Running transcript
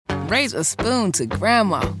raise a spoon to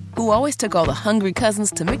Grandma, who always took all the hungry cousins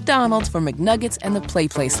to McDonald's for McNuggets and the Play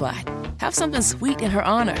Slide. Have something sweet in her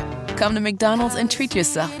honor. Come to McDonald's and treat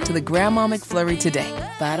yourself to the Grandma McFlurry today.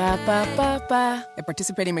 Ba-da-ba-ba-ba. At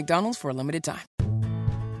participating McDonald's for a limited time.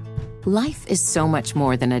 Life is so much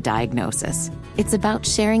more than a diagnosis. It's about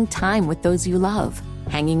sharing time with those you love,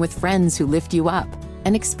 hanging with friends who lift you up,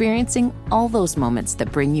 and experiencing all those moments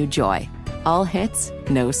that bring you joy. All hits,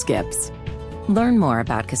 no skips. Learn more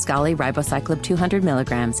about Kisqali Ribociclib 200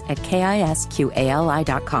 milligrams at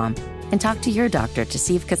KISQALI.com and talk to your doctor to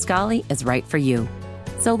see if Kisqali is right for you.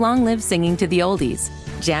 So long live singing to the oldies,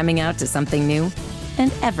 jamming out to something new,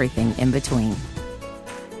 and everything in between.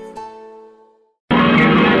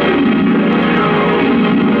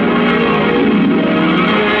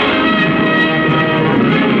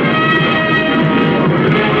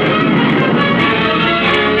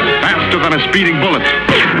 Than a speeding bullet.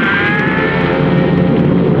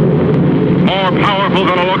 More powerful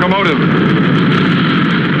than a locomotive.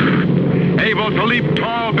 Able to leap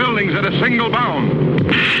tall buildings at a single bound.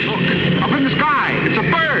 Look, up in the sky. It's a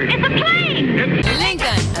bird. It's a plane.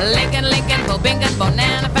 Lincoln, Lincoln, Lincoln, Bobinkin,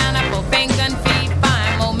 Bonana, Pineapple, Finkin, Feed,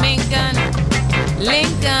 Fine, Mominkin,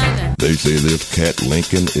 Lincoln. They say this cat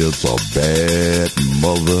Lincoln is a bad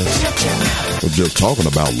mother. We're just talking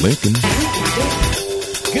about Lincoln.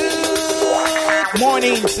 Good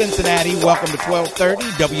morning, Cincinnati. Welcome to 1230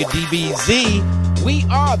 WDBZ. We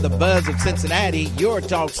are the Buzz of Cincinnati, your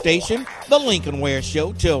talk station, the Lincoln Ware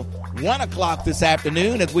Show, till 1 o'clock this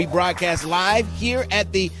afternoon as we broadcast live here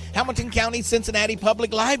at the Hamilton County Cincinnati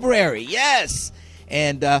Public Library. Yes.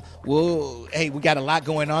 And we got a lot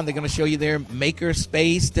going on. They're going to show you their maker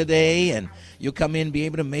space today, and you'll come in and be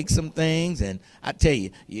able to make some things. And I tell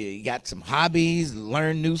you, you got some hobbies,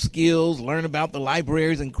 learn new skills, learn about the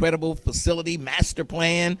library's incredible facility master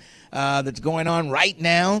plan that's going on right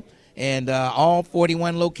now. And all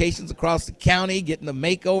 41 locations across the county getting the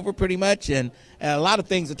makeover pretty much. And a lot of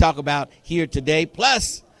things to talk about here today.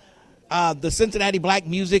 Plus, the Cincinnati Black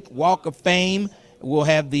Music Walk of Fame. We'll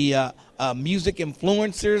have the music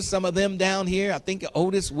influencers, some of them down here. I think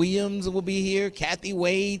Otis Williams will be here, Kathy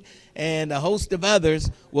Wade, and a host of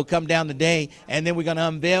others will come down today. And then we're going to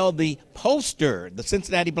unveil the poster, the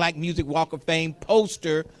Cincinnati Black Music Walk of Fame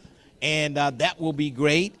poster, and that will be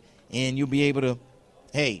great. And you'll be able to,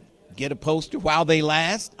 get a poster while they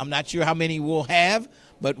last. I'm not sure how many we'll have,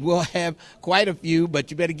 but we'll have quite a few.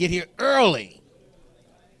 But you better get here early.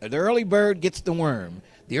 The early bird gets the worm.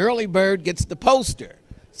 The early bird gets the poster.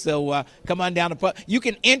 So come on down. You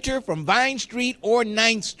can enter from Vine Street or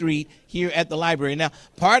 9th Street here at the library. Now,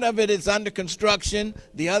 part of it is under construction.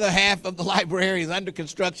 The other half of the library is under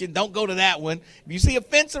construction. Don't go to that one. If you see a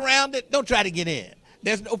fence around it, don't try to get in.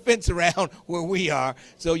 There's no fence around where we are.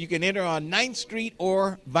 So you can enter on 9th Street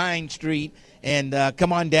or Vine Street. And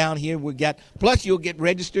come on down here. Plus you'll get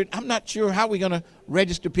registered. I'm not sure how we're going to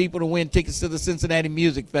register people to win tickets to the Cincinnati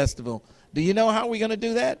Music Festival. Do you know how we're going to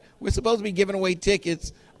do that? We're supposed to be giving away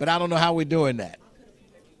tickets, but I don't know how we're doing that.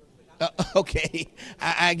 Okay.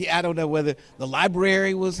 I don't know whether the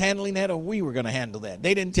library was handling that or we were going to handle that.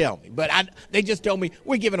 They didn't tell me, but they just told me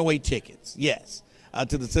we're giving away tickets, yes,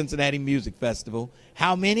 to the Cincinnati Music Festival.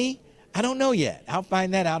 How many? I don't know yet. I'll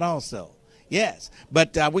find that out also. Yes,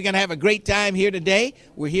 but we're going to have a great time here today.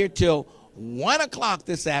 We're here till 1 o'clock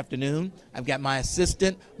this afternoon. I've got my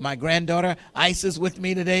assistant, my granddaughter, Isis, with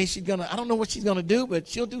me today. I don't know what she's going to do, but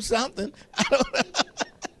she'll do something. I don't know.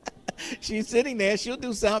 She's sitting there. She'll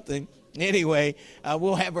do something. Anyway,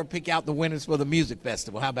 we'll have her pick out the winners for the music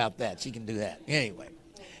festival. How about that? She can do that. Anyway,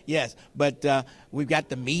 yes, but we've got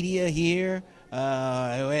the media here.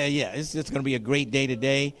 It's just going to be a great day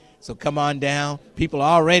today. So come on down. People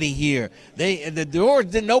are already here. The doors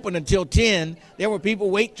didn't open until 10. There were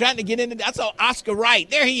people trying to get in. I saw Oscar Wright.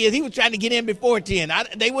 There he is. He was trying to get in before 10.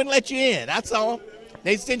 They wouldn't let you in. I saw him.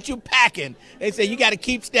 They sent you packing. They said, you got to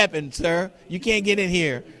keep stepping, sir. You can't get in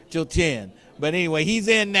here till 10. But anyway, he's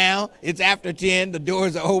in now. It's after 10. The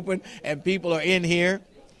doors are open, and people are in here.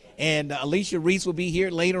 And Alicia Reese will be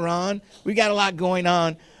here later on. We got a lot going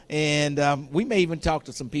on. And we may even talk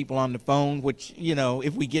to some people on the phone, which,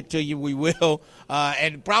 if we get to you, we will.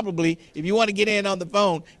 And probably, if you want to get in on the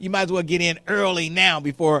phone, you might as well get in early now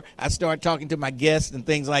before I start talking to my guests and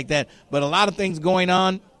things like that. But a lot of things going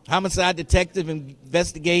on. Homicide detective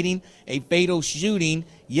investigating a fatal shooting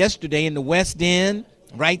yesterday in the West End,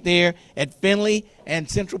 right there at Finley and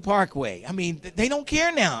Central Parkway. I mean, they don't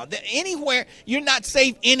care now. Anywhere, you're not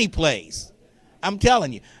safe any place. I'm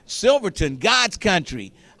telling you. Silverton, God's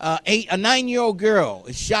country. A 9-year-old girl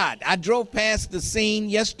is shot. I drove past the scene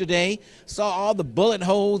yesterday, saw all the bullet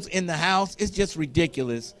holes in the house. It's just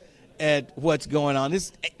ridiculous. at what's going on.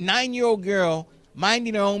 This 9-year-old girl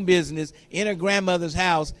minding her own business in her grandmother's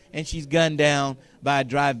house, and she's gunned down by a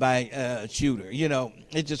drive-by shooter. You know,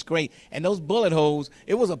 it's just great. And those bullet holes,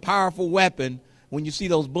 it was a powerful weapon when you see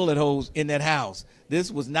those bullet holes in that house.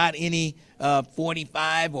 This was not any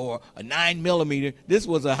 45 or a 9mm. This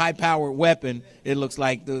was a high-powered weapon, it looks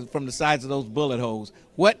like, from the size of those bullet holes.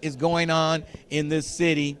 What is going on in this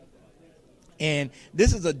city? And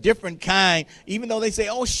this is a different kind, even though they say,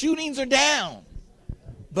 oh, shootings are down.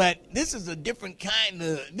 But this is a different kind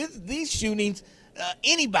of, these shootings,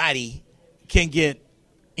 anybody can get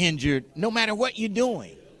injured no matter what you're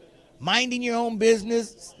doing. Minding your own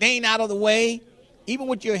business, staying out of the way, even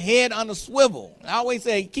with your head on a swivel. I always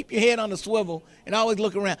say, keep your head on a swivel and always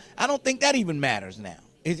look around. I don't think that even matters now.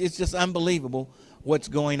 It's just unbelievable what's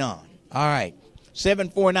going on. All right,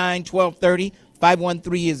 749-1230.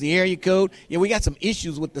 513 is the area code. Yeah, we got some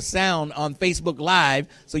issues with the sound on Facebook Live.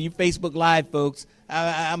 So you Facebook Live folks,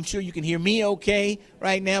 I'm sure you can hear me okay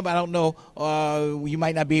right now, but I don't know. You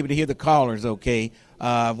might not be able to hear the callers okay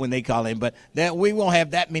when they call in. But we won't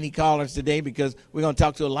have that many callers today because we're going to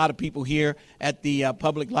talk to a lot of people here at the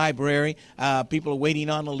public library. People are waiting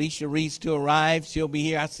on Alicia Reese to arrive. She'll be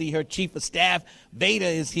here. I see her chief of staff, Veda,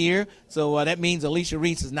 is here. So that means Alicia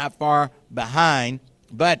Reese is not far behind.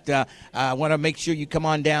 But I want to make sure you come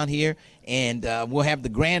on down here, and we'll have the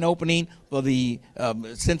grand opening for the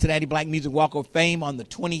Cincinnati Black Music Walk of Fame on the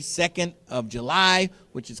 22nd of July,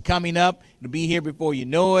 which is coming up. It'll be here before you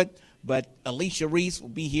know it. But Alicia Reese will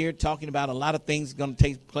be here talking about a lot of things going to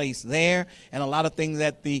take place there and a lot of things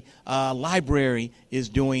that the library is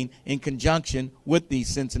doing in conjunction with the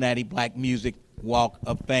Cincinnati Black Music Walk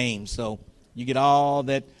of Fame. So you get all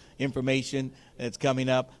that information that's coming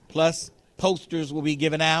up. Plus, posters will be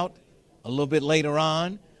given out a little bit later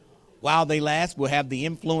on. While they last, we'll have the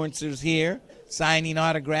influencers here signing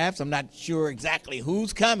autographs. I'm not sure exactly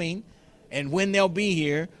who's coming and when they'll be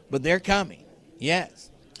here, but they're coming. Yes.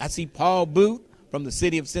 I see Paul Booth from the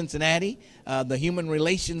city of Cincinnati, the Human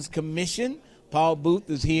Relations Commission. Paul Booth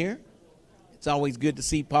is here. It's always good to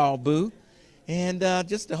see Paul Booth. And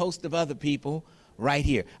just a host of other people right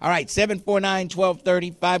here. All right,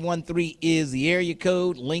 749-1230, 513 is the area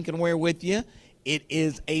code. Lincoln Ware with you. It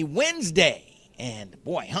is a Wednesday, and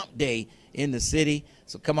boy, hump day in the city.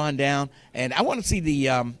 So come on down. And I want to see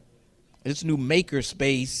the this new maker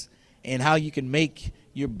space and how you can make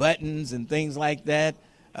your buttons and things like that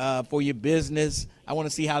for your business. I want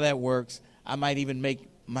to see how that works. I might even make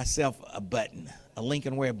myself a button, a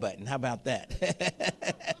Lincoln Ware button. How about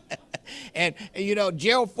that? And, you know,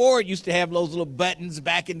 Gerald Ford used to have those little buttons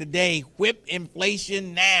back in the day. Whip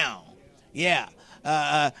inflation now. Yeah.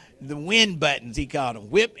 The win buttons, he called them.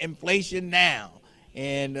 Whip inflation now.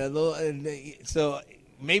 And so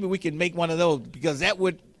maybe we can make one of those because that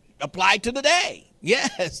would apply to today.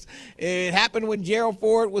 Yes. It happened when Gerald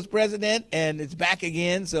Ford was president, and it's back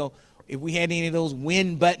again. So if we had any of those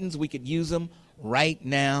win buttons, we could use them right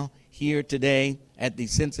now here today at the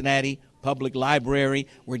Cincinnati Public Library.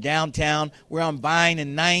 We're downtown. We're on Vine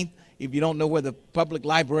and 9th. If you don't know where the public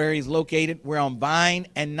library is located, we're on Vine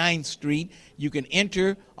and 9th Street. You can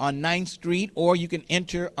enter on 9th Street or you can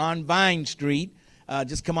enter on Vine Street.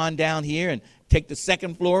 Just come on down here and take the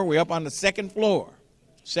second floor. We're up on the second floor.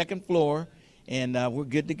 And we're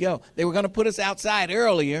good to go. They were going to put us outside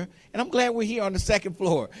earlier, and I'm glad we're here on the second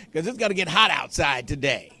floor because it's going to get hot outside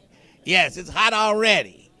today. Yes, it's hot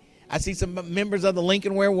already. I see some members of the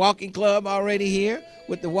Lincoln Ware Walking Club already here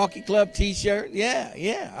with the Walking Club T-shirt.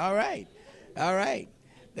 Yeah, all right.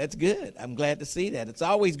 That's good. I'm glad to see that. It's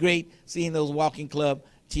always great seeing those Walking Club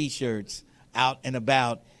T-shirts out and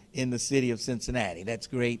about in the city of Cincinnati. That's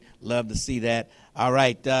great. Love to see that. All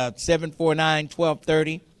right,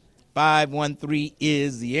 749-1230, 513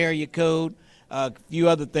 is the area code. A few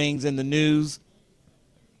other things in the news.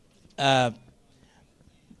 There's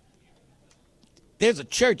a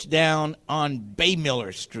church down on Bay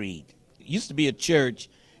Miller Street. It used to be a church.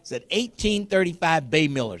 It's at 1835 Bay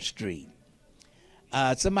Miller Street.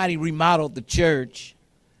 Somebody remodeled the church.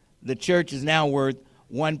 The church is now worth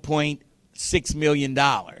 $1.6 million.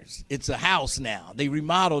 It's a house now. They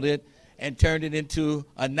remodeled it and turned it into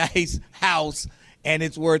a nice house, and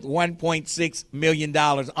it's worth $1.6 million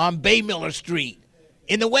on Bay Miller Street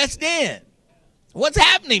in the West End. What's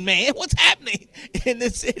happening, man? What's happening in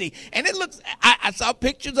this city? And it looks, I saw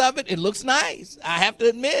pictures of it. It looks nice. I have to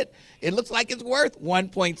admit, it looks like it's worth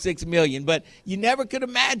 $1.6 million. But you never could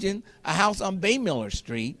imagine a house on Bay Miller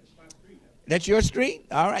Street. That's your street?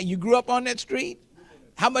 All right. You grew up on that street?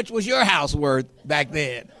 How much was your house worth back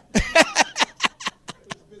then?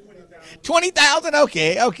 20,000.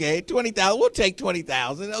 Okay, 20,000. We'll take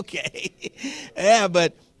 20,000. Okay, yeah,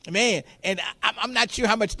 but man, and I'm not sure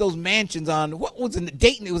how much those mansions on what was in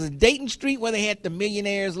Dayton. It was in Dayton Street where they had the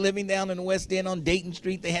millionaires living down in the West End on Dayton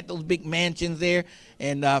Street. They had those big mansions there,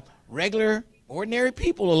 and regular, ordinary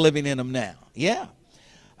people are living in them now. Yeah.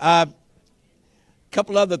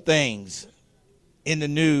 Couple other things in the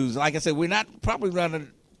news. Like I said, we're not probably going to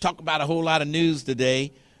talk about a whole lot of news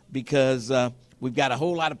today because we've got a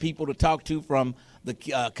whole lot of people to talk to from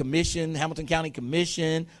the commission, Hamilton County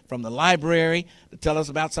Commission, from the library to tell us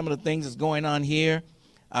about some of the things that's going on here.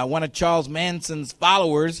 One of Charles Manson's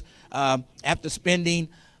followers, after spending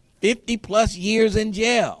 50-plus years in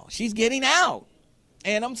jail, she's getting out.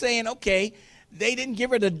 And I'm saying, okay, they didn't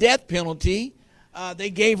give her the death penalty. They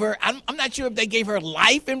gave her, I'm not sure if they gave her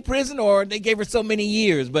life in prison or they gave her so many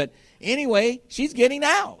years. But anyway, she's getting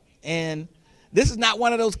out. And this is not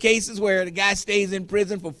one of those cases where the guy stays in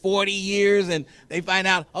prison for 40 years and they find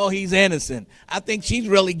out, oh, he's innocent. I think she's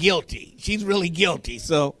really guilty. She's really guilty.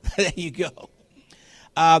 So there you go.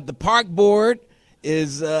 The park board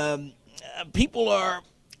is, people are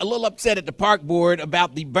a little upset at the park board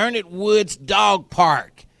about the Burnett Woods dog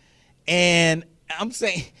park. And I'm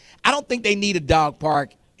saying, I don't think they need a dog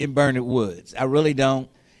park in Burnett Woods. I really don't.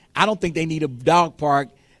 I don't think they need a dog park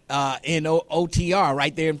in OTR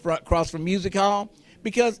right there in front, across from Music Hall.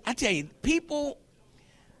 Because I tell you, people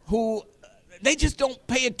who, they just don't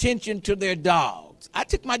pay attention to their dogs. I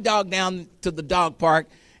took my dog down to the dog park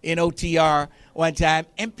in OTR one time,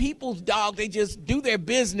 and people's dogs, they just do their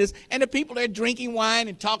business, and the people are drinking wine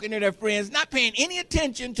and talking to their friends, not paying any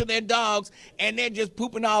attention to their dogs, and they're just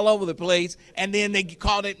pooping all over the place, and then they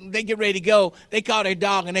get ready to go, they call their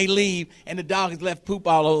dog and they leave, and the dog is left poop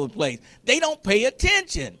all over the place. They don't pay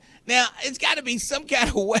attention. Now, it's got to be some kind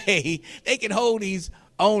of way they can hold these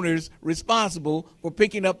owners responsible for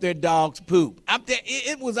picking up their dog's poop.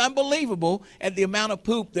 It was unbelievable at the amount of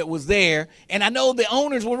poop that was there, and I know the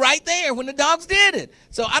owners were right there when the dogs did it.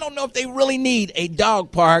 So I don't know if they really need a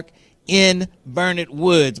dog park in Burnett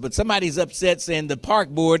Woods, but somebody's upset saying the park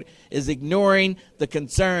board is ignoring the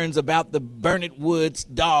concerns about the Burnett Woods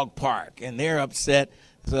dog park, and they're upset.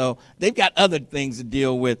 So they've got other things to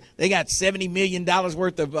deal with. They got $70 million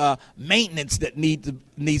worth of maintenance that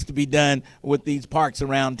needs to be done with these parks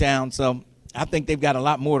around town. So I think they've got a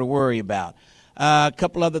lot more to worry about. A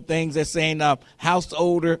couple other things. They're saying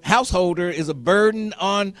householder is a burden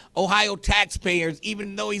on Ohio taxpayers,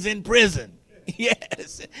 even though he's in prison.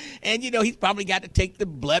 Yes. And, he's probably got to take the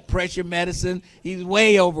blood pressure medicine. He's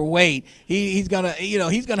way overweight. He's going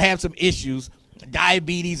to have some issues,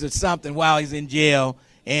 diabetes or something while he's in jail.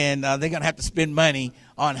 And they're going to have to spend money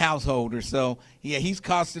on householders. So, yeah, he's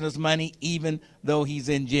costing us money even though he's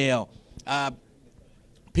in jail.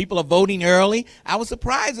 People are voting early. I was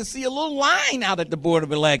surprised to see a little line out at the Board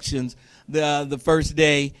of Elections the first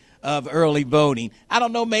day of early voting. I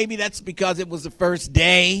don't know, maybe that's because it was the first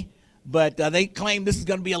day, but they claim this is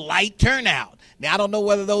going to be a light turnout. Now, I don't know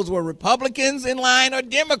whether those were Republicans in line or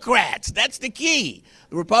Democrats. That's the key.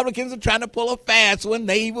 The Republicans are trying to pull a fast one.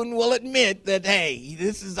 They even will admit that, hey,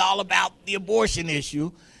 this is all about the abortion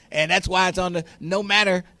issue, and that's why it's on the, no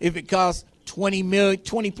matter if it costs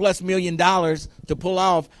 $20+ million to pull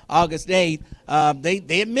off August 8th,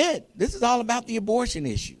 they admit this is all about the abortion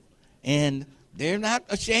issue, and they're not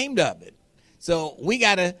ashamed of it. So we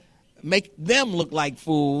got to make them look like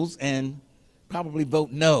fools and probably vote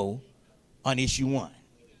no on issue 1.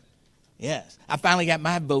 Yes, I finally got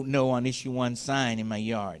my vote no on issue 1 sign in my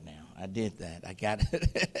yard now. I did that. I got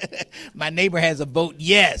it. My neighbor has a vote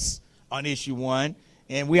yes on issue 1,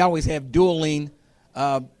 and we always have dueling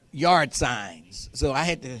yard signs. So I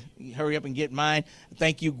had to hurry up and get mine.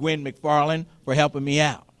 Thank you, Gwen McFarland, for helping me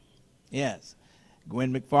out. Yes,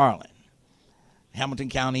 Gwen McFarland, Hamilton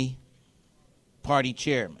County Party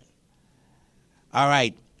Chairman. All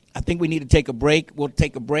right. I think we need to take a break. We'll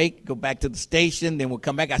take a break, go back to the station, then we'll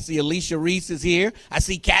come back. I see Alicia Reese is here. I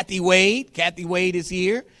see Kathy Wade. Kathy Wade is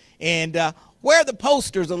here. And where are the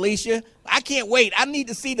posters, Alicia? I can't wait. I need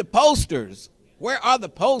to see the posters. Where are the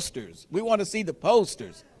posters? We want to see the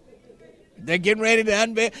posters. They're getting ready to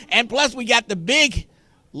unveil. And plus, we got the big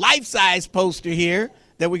life-size poster here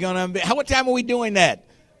that we're going to unveil. What time are we doing that?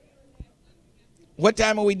 What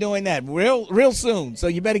time are we doing that? Real soon. So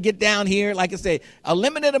you better get down here. Like I say, a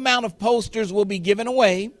limited amount of posters will be given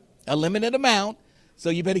away, a limited amount.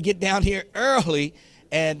 So you better get down here early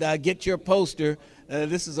and get your poster.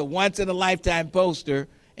 This is a once-in-a-lifetime poster.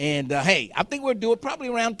 And, hey, I think we'll do it probably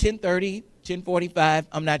around 10:30, 10:45.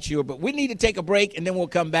 I'm not sure. But we need to take a break, and then we'll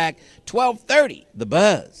come back. 12:30, The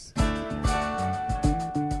Buzz.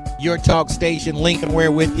 your talk station, Lincoln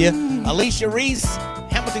Ware with you. Alicia Reese,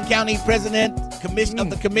 Hamilton County President of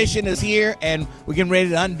the Commission, is here, and we're getting ready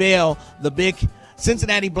to unveil the big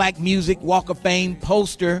Cincinnati Black Music Walk of Fame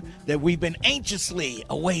poster that we've been anxiously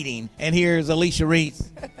awaiting. And here's Alicia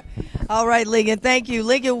Reese. All right, Lincoln, thank you.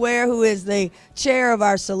 Lincoln Ware, who is the chair of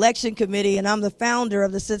our selection committee, and I'm the founder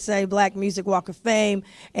of the Cincinnati Black Music Walk of Fame,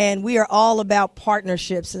 and we are all about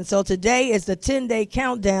partnerships. And so today is the 10-day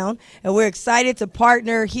countdown, and we're excited to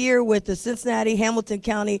partner here with the Cincinnati Hamilton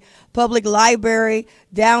County Public Library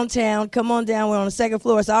downtown. Come on down. We're on the second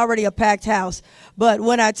floor. It's already a packed house. But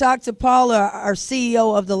when I talked to Paula, our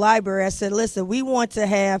CEO of the library, I said, listen, we want to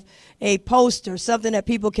have a poster, something that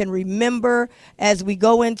people can remember as we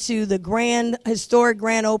go into the historic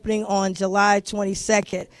grand opening on July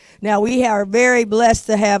 22nd. Now, we are very blessed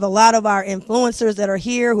to have a lot of our influencers that are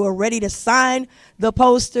here who are ready to sign the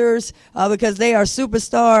posters because they are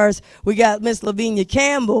superstars. We got Miss Lavinia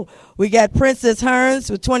Campbell. We got Princess Hearns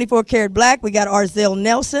with 24 Karat Black. We got Arzell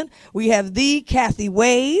Nelson. We have the Kathy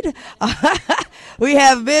Wade. We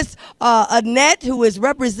have Miss Annette, who is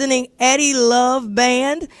representing Eddie Love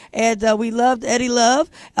Band, and we loved Eddie Love.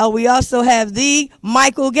 We also have the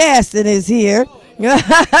Michael Gaston is here.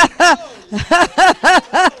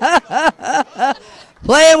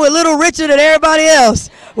 Playing with Little Richard and everybody else.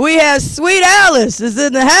 We have Sweet Alice is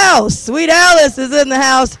in the house. Sweet Alice is in the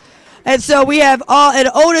house. And so we have and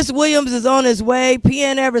Otis Williams is on his way.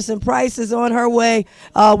 P.N. Everson Price is on her way.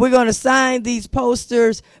 We're going to sign these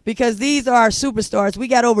posters because these are our superstars. We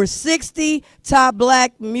got over 60 top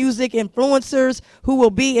black music influencers who will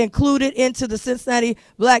be included into the Cincinnati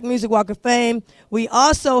Black Music Walk of Fame. We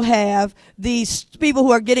also have these people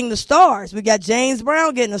who are getting the stars. We got James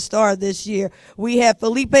Brown getting a star this year. We have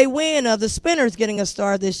Felipe Wynn of the Spinners getting a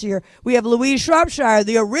star this year. We have Louise Shropshire,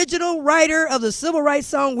 the original writer of the civil rights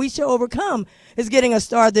song We Shall Overcome, is getting a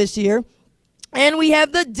star this year. And we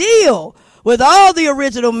have The Deal with all the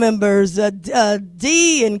original members,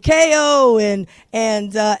 D and KO and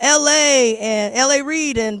LA and LA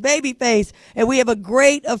Reid and Babyface. And we have a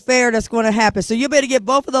great affair that's going to happen. So you better get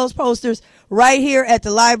both of those posters right here at the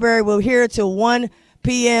library. We're here till 1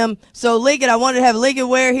 p.m. So Lincoln, I wanted to have Lincoln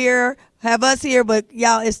Ware here, have us here, but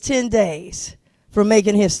y'all, it's 10 days from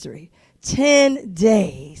making history. 10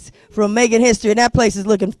 days from making history, and that place is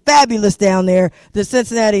looking fabulous down there, the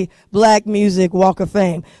Cincinnati Black Music Walk of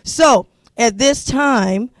Fame. So at this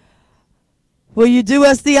time, will you do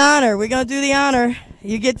us the honor? We're going to do the honor.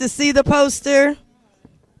 You get to see the poster.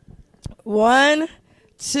 1,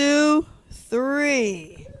 2,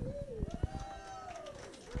 3.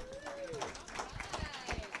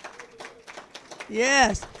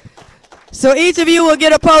 Yes. So each of you will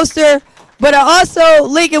get a poster. But also,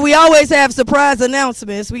 Lincoln, we always have surprise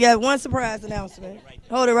announcements. We got one surprise announcement.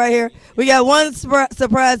 Hold it right here. We got one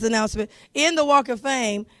surprise announcement. In the Walk of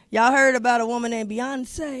Fame, y'all heard about a woman named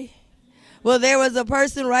Beyonce? Well, there was a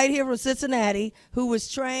person right here from Cincinnati who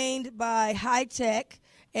was trained by High Tech,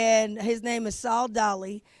 and his name is Saul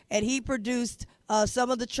Dolly, and he produced some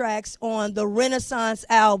of the tracks on the Renaissance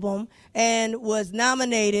album and was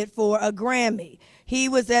nominated for a Grammy. He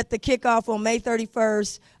was at the kickoff on May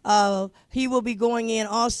 31st. He will be going in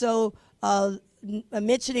also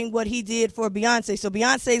mentioning what he did for Beyonce. So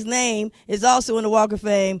Beyonce's name is also in the Walk of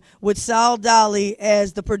Fame with Saul Dolly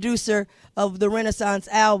as the producer of the Renaissance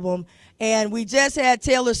album. And we just had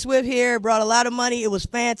Taylor Swift here, brought a lot of money. It was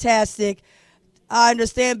fantastic. I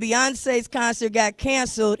understand Beyonce's concert got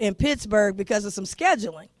canceled in Pittsburgh because of some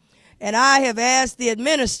scheduling. And I have asked the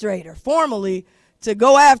administrator formally to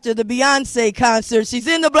go after the Beyonce concert. She's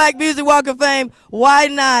in the Black Music Walk of Fame. Why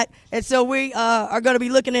not? And so we are going to be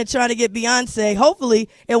looking at trying to get Beyonce, hopefully,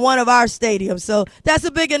 in one of our stadiums. So that's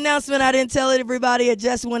a big announcement. I didn't tell everybody. It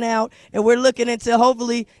just went out. And we're looking into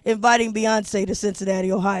hopefully inviting Beyonce to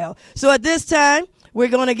Cincinnati, Ohio. So at this time, we're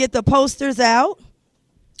going to get the posters out,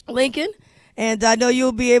 Lincoln. And I know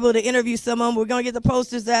you'll be able to interview some of them. We're going to get the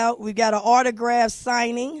posters out. We've got an autograph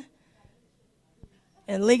signing.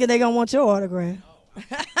 And Lincoln, they're going to want your autograph.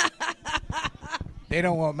 They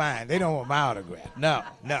don't want mine. They don't want my autograph. No.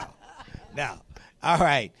 All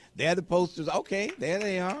right. They're the posters. Okay, there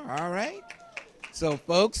they are. All right. So,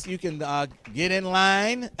 folks, you can get in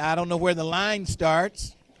line. I don't know where the line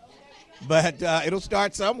starts, but it'll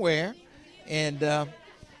start somewhere. And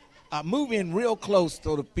move in real close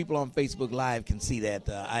so the people on Facebook Live can see that.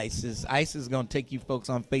 ISIS is going to take you folks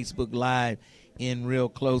on Facebook Live in real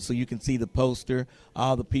close so you can see the poster,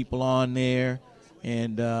 all the people on there.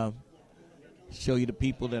 And show you the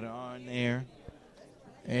people that are on there.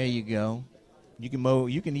 There you go.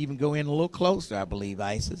 You can even go in a little closer, I believe,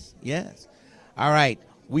 ISIS. Yes. All right.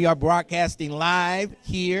 We are broadcasting live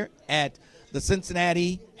here at the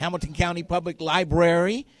Cincinnati Hamilton County Public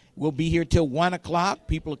Library. We'll be here till 1 o'clock.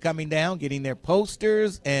 People are coming down, getting their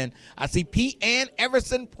posters. And I see P. Ann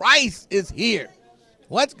Everson Price is here.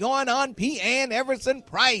 What's going on, P. Ann Everson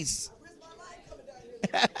Price?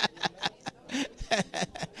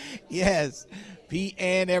 Yes, P.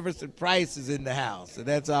 Ann Everson Price is in the house. And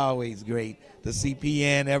that's always great to see P.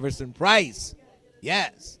 Ann Everson Price.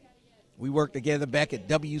 Yes. We worked together back at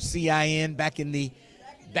WCIN back in the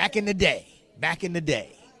day.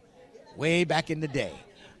 Way back in the day.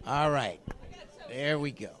 All right. There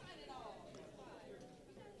we go.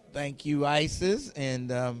 Thank you, Isis.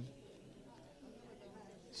 And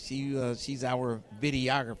she's our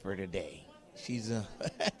videographer today. She's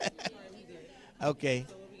okay.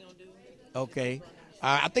 Okay.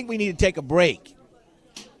 I think we need to take a break,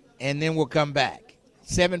 and then we'll come back.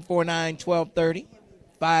 749-1230.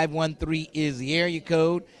 513 is the area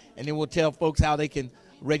code, and then we'll tell folks how they can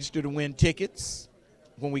register to win tickets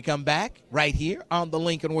when we come back right here on the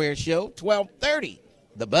Lincoln Ware Show, 1230,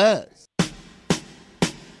 The Buzz.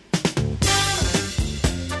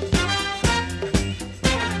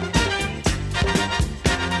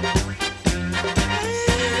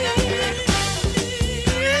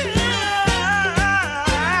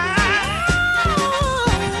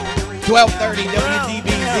 .1230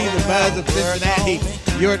 WDBZ, The Buzz of Cincinnati,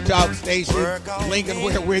 your talk station. Lincoln,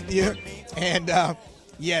 we're with you. And,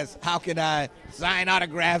 yes, how can I sign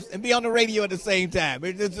autographs and be on the radio at the same time?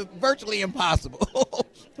 It's virtually impossible.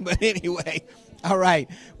 But anyway, all right,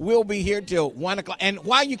 we'll be here till 1 o'clock. And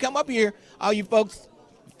while you come up here, all you folks,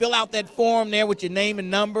 fill out that form there with your name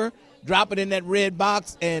and number, drop it in that red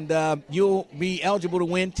box, and you'll be eligible to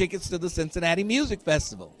win tickets to the Cincinnati Music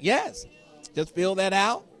Festival. Yes, just fill that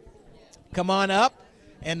out. Come on up,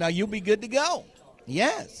 and you'll be good to go.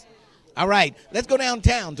 Yes. All right, let's go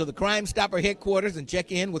downtown to the Crime Stopper headquarters and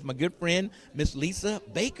check in with my good friend, Miss Lisa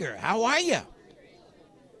Baker. How are you?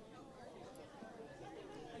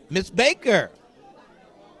 Miss Baker.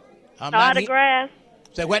 Autographs.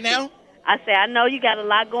 Say what now? I say, I know you got a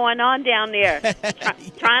lot going on down there.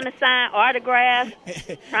 Trying to sign autographs,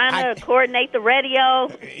 trying to coordinate the radio.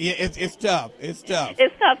 Yeah, it's tough. It's tough.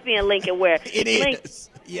 It's tough being Lincoln Ware. It is.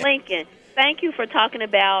 Yeah. Lincoln, thank you for talking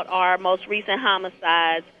about our most recent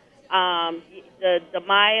homicides. The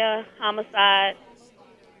Maya homicide,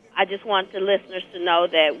 I just want the listeners to know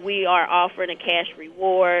that we are offering a cash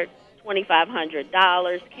reward,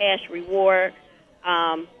 $2,500 cash reward.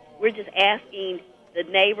 We're just asking the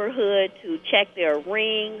neighborhood to check their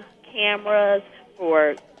Ring cameras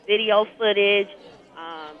for video footage.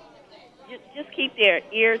 Just keep their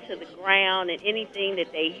ear to the ground, and anything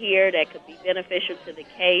that they hear that could be beneficial to the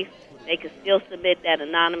case, they can still submit that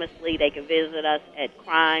anonymously. They can visit us at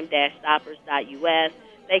crime-stoppers.us.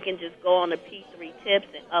 They can just go on the P3 Tips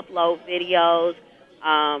and upload videos.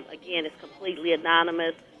 Again, it's completely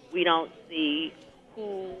anonymous. We don't see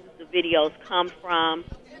who the videos come from.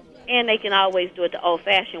 And they can always do it the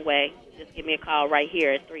old-fashioned way. Just give me a call right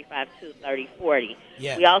here at 352-3040.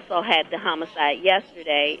 Yeah. We also had the homicide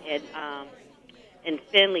yesterday in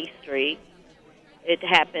Finley Street. It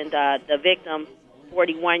happened, the victim,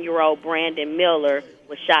 41-year-old Brandon Miller,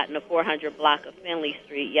 was shot in the 400 block of Finley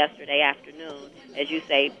Street yesterday afternoon. As you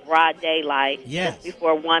say, broad daylight, yes, just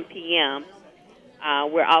before 1 p.m.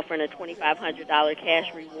 We're offering a $2,500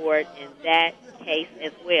 cash reward in that case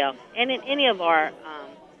as well, and in any of our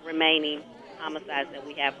remaining homicides that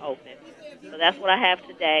we have open. So that's what I have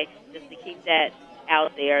today, just to keep that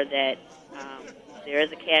out there, that there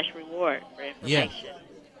is a cash reward for information.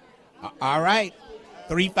 Yeah. All right.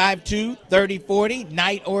 352-3040,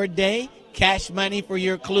 night or day, cash money for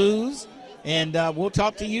your clues, and we'll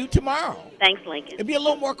talk to you tomorrow. Thanks, Lincoln. It'll be a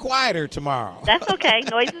little more quieter tomorrow. That's okay.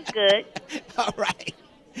 Noise is good. All right.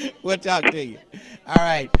 We'll talk to you. All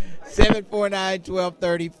right.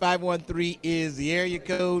 749-1230, 513 is the area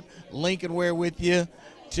code. Lincoln Ware with you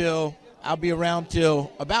till I'll be around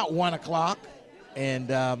till about 1 o'clock. And,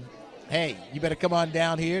 hey, you better come on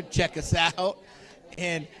down here, check us out.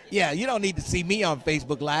 And, yeah, you don't need to see me on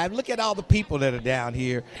Facebook Live. Look at all the people that are down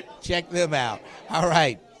here. Check them out. All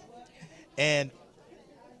right. And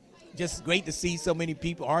just great to see so many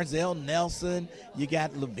people. Arzell Nelson. You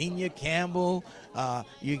got Lavinia Campbell.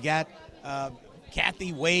 You got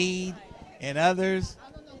Kathy Wade and others.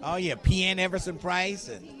 Oh, yeah, P. Ann Everson Price.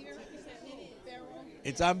 And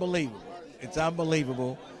it's unbelievable. It's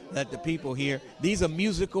unbelievable that the people here, these are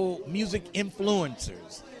music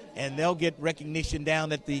influencers, and they'll get recognition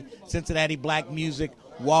down at the Cincinnati Black Music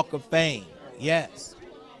Walk of Fame. Yes.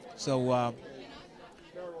 So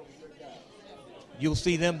you'll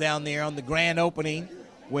see them down there on the grand opening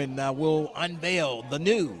when we'll unveil the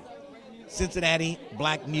new Cincinnati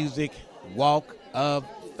Black Music Walk of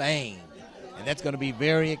Fame. And that's going to be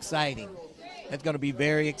very exciting. That's going to be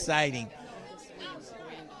very exciting.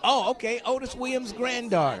 Oh, okay. Otis Williams'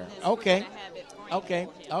 granddaughter. Okay.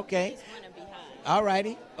 All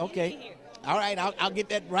righty. Okay. All right. I'll get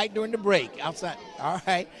that right during the break outside. All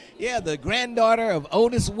right. Yeah, the granddaughter of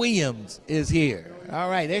Otis Williams is here. All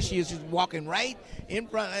right. There she is. She's walking right in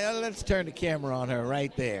front. Let's turn the camera on her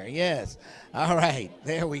right there. Yes. All right.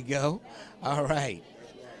 There we go. All right.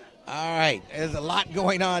 All right. There's a lot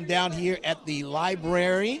going on down here at the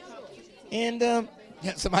library. And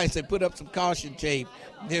somebody said put up some caution tape.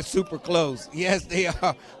 They're super close. Yes, they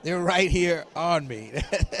are. They're right here on me.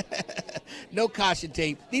 No caution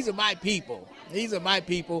tape. These are my people. These are my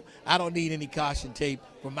people. I don't need any caution tape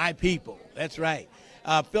for my people. That's right.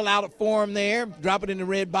 Fill out a form there. Drop it in the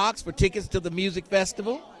red box for tickets to the music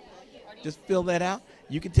festival. Just fill that out.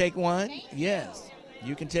 You can take one. Yes,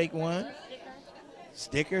 you can take one.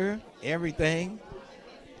 Sticker, everything.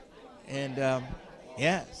 And,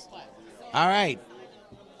 yes. All right.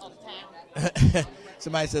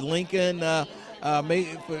 Somebody said Lincoln.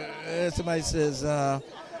 Somebody says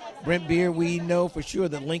Brent Beer. We know for sure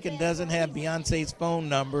that Lincoln doesn't have Beyonce's phone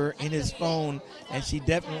number in his phone, and she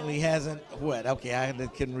definitely hasn't. What? Okay, I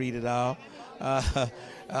couldn't read it all.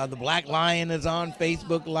 The Black Lion is on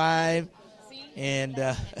Facebook Live, and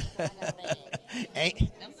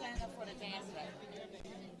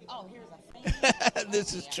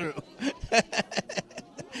this is true.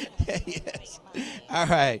 Yes. All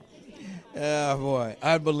right. Oh, boy.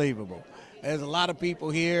 Unbelievable. There's a lot of people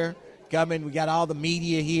here coming. We got all the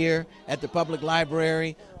media here at the public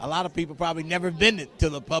library. A lot of people probably never been to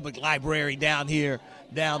the public library down here,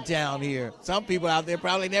 downtown here. Some people out there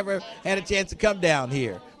probably never had a chance to come down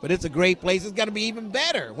here. But it's a great place. It's going to be even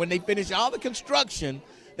better when they finish all the construction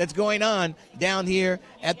that's going on down here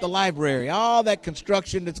at the library. All that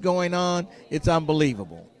construction that's going on, it's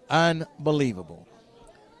unbelievable. Unbelievable.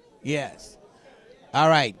 Yes. All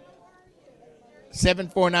right.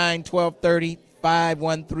 749-1230,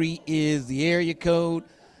 513 is the area code.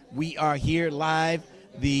 We are here live.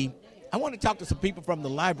 I want to talk to some people from the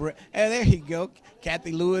library. And there you go.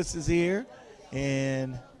 Kathy Lewis is here.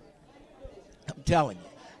 And I'm telling you,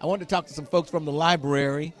 I want to talk to some folks from the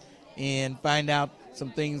library and find out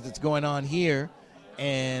some things that's going on here.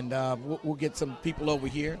 And we'll get some people over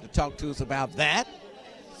here to talk to us about that.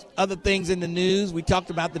 Other things in the news, we talked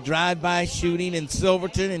about the drive-by shooting in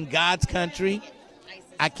Silverton in God's country.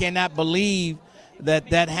 I cannot believe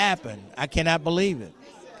that happened. I cannot believe it.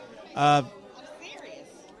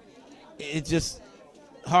 It's just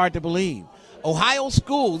hard to believe. Ohio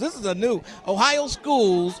schools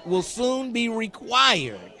will soon be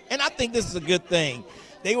required, and I think this is a good thing.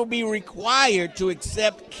 They will be required to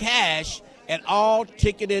accept cash at all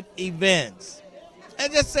ticketed events.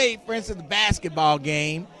 And just say, for instance, the basketball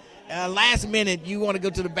game. Last minute, you want to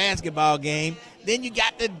go to the basketball game. Then you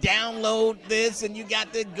got to download this, and you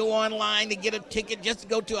got to go online to get a ticket just to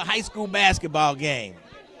go to a high school basketball game.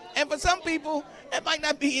 And for some people, that might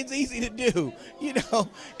not be as easy to do,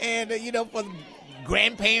 And, for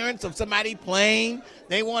grandparents of somebody playing,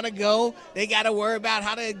 they want to go. They got to worry about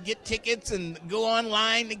how to get tickets and go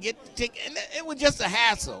online to get the ticket. And it was just a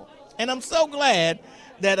hassle. And I'm so glad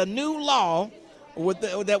that a new law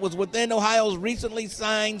that was within Ohio's recently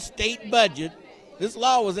signed state budget. This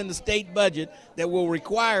law was in the state budget that will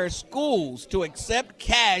require schools to accept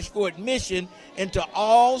cash for admission into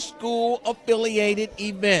all school-affiliated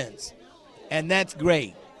events. And that's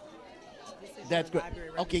great. That's great.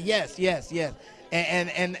 Okay, yes.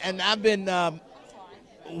 And I've been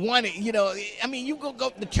wanting, you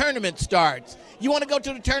go, the tournament starts. You want to go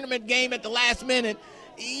to the tournament game at the last minute,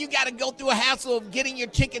 you got to go through a hassle of getting your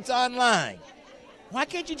tickets online. Why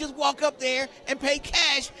can't you just walk up there and pay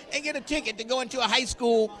cash and get a ticket to go into a high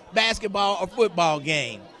school basketball or football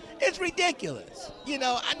game? It's ridiculous.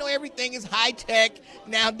 I know everything is high tech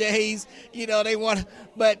nowadays. They want,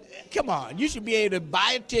 but come on, you should be able to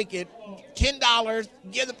buy a ticket, $10,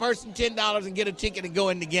 give the person $10 and get a ticket and go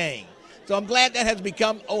in the game. So I'm glad that has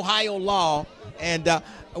become Ohio law. And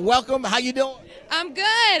welcome. How you doing? I'm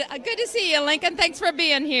good. Good to see you, Lincoln. Thanks for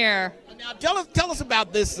being here. Now tell us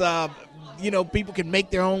about this. People can make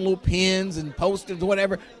their own little pins and posters or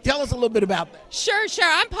whatever. Tell us a little bit about that. Sure.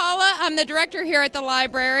 I'm Paula. I'm the director here at the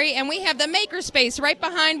library, and we have the makerspace right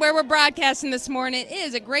behind where we're broadcasting this morning. It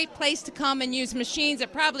is a great place to come and use machines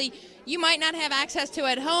that probably you might not have access to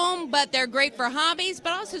at home, but they're great for hobbies,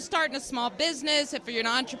 but also starting a small business. If you're an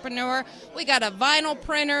entrepreneur, we got a vinyl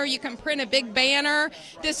printer. You can print a big banner.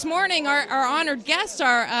 This morning, our honored guests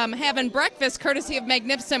are having breakfast courtesy of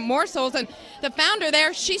Magnificent Morsels, and the founder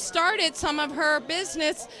there, she started some of her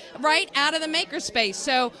business right out of the makerspace.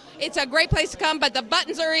 So it's a great place to come, but the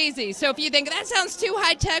buttons are easy. So if you think that sounds too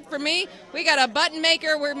high tech for me, we got a button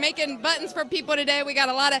maker. We're making buttons for people today. We got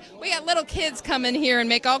little kids come in here and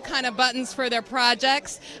make all kind of buttons for their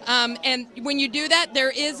projects. And when you do that,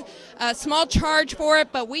 there is a small charge for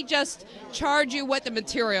it, but we just charge you what the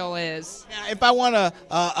material is. Now, if I want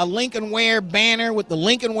a Lincoln Ware banner with the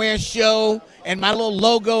Lincoln Ware show and my little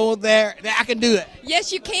logo there, I can do that.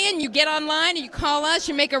 Yes, you can. You get online and you call us,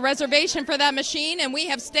 you make a reservation for that machine, and we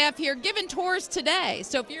have staff here giving tours today.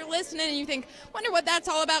 So if you're listening and you think, wonder what that's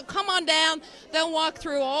all about, come on down. They'll walk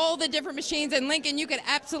through all the different machines. And Lincoln, you could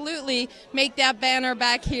absolutely make that banner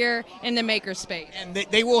back here in the makerspace. And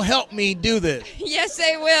they will help me do this. Yes,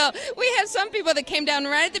 they will. We have some people that came down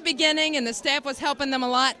right at the beginning, and the staff was helping them a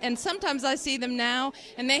lot. And sometimes I see them now,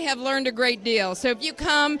 and they have learned a great deal. So if you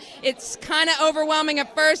come, it's kind of overwhelming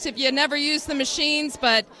at first if you never use the machines,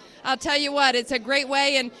 but I'll tell you what, it's a great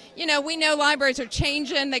way. And, you know, we know libraries are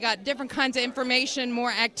changing. They got different kinds of information,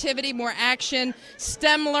 more activity, more action,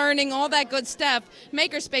 STEM learning, all that good stuff.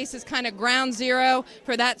 Makerspace is kind of ground zero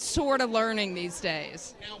for that sort of learning these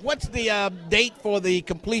days. Now, what's the date for the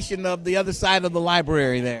completion of the other side of the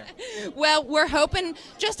library there? Well, we're hoping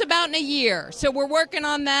just about in a year. So we're working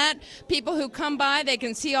on that. People who come by, they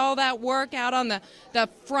can see all that work out on the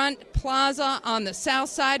front plaza on the south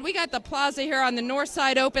side. We got the plaza here on the north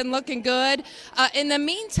side open, looking good. In the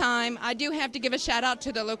meantime, I do have to give a shout out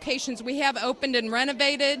to the locations we have opened and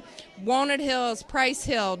renovated. Walnut Hills, Price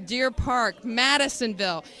Hill, Deer Park,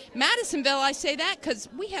 Madisonville. Madisonville, I say that because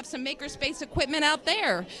we have some makerspace equipment out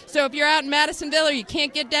there. So if you're out in Madisonville or you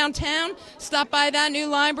can't get downtown, stop by that new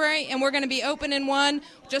library, and we're going to be opening one.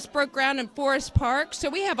 Just broke ground in Forest Park. So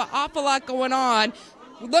we have an awful lot going on.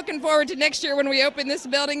 Looking forward to next year when we open this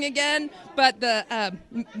building again. But the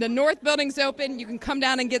north building's open. You can come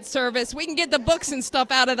down and get service. We can get the books and stuff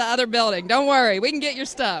out of the other building. Don't worry, we can get your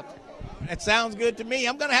stuff. That sounds good to me.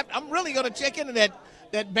 I'm really gonna check into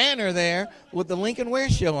that banner there with the Lincoln Ware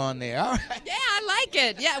show on there. All right. Yeah, I like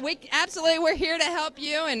it. Yeah, we're here to help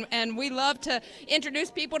you, and we love to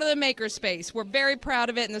introduce people to the makerspace. We're very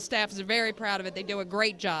proud of it, and the staff is very proud of it. They do a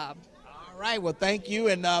great job. All right, well, thank you,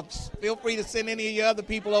 and feel free to send any of your other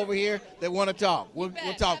people over here that want to talk. We'll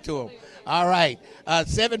talk to them. All right,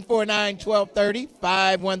 749-1230,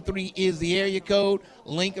 513 is the area code.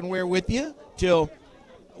 Lincoln Ware with you till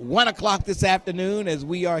 1 o'clock this afternoon as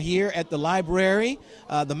we are here at the library,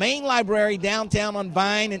 the main library downtown on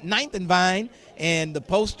Vine, at 9th and Vine, and the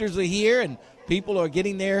posters are here, and people are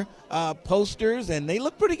getting their posters, and they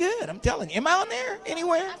look pretty good. I'm telling you. Am I on there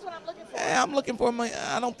anywhere? That's what I'm looking for. I'm looking for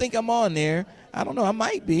I don't think I'm on there. I don't know. I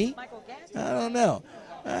might be. I don't know.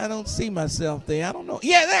 I don't see myself there. I don't know.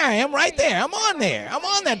 Yeah, there I am right there. I'm on there. I'm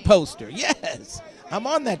on that poster. Yes. I'm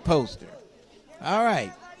on that poster. All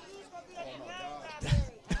right.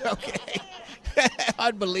 Okay.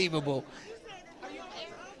 Unbelievable.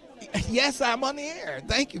 Yes, I'm on the air.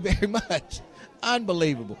 Thank you very much.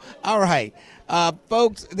 Unbelievable. All right.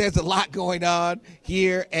 Folks, there's a lot going on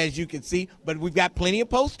here, as you can see, but we've got plenty of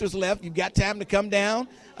posters left. You've got time to come down.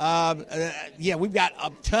 We've got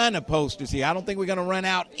a ton of posters here. I don't think we're going to run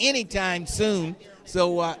out anytime soon.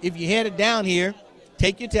 So if you're headed down here,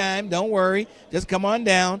 take your time. Don't worry. Just come on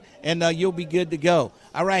down, and you'll be good to go.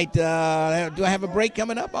 All right. Do I have a break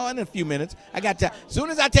coming up? In a few minutes. I got time. As soon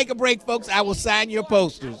as I take a break, folks, I will sign your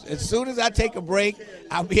posters. As soon as I take a break,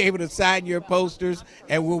 I'll be able to sign your posters,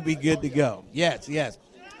 and we'll be good to go. Yes.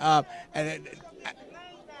 I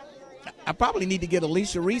probably need to get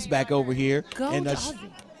Alicia Reese back over here.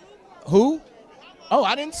 Who? Oh,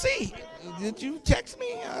 I didn't see. Did you text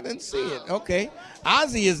me? I didn't see it. Okay.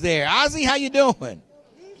 Ozzy is there. Ozzy, how you doing?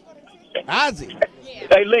 Ozzy.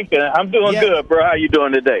 Hey, Lincoln, I'm doing good, bro. How you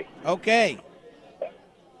doing today? Okay.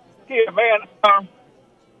 Yeah,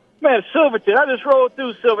 man, Silverton. I just rode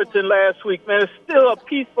through Silverton last week, man. It's still a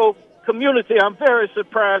peaceful community. I'm very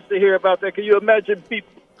surprised to hear about that. Can you imagine people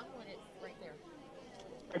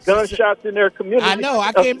gunshots in their community? I know.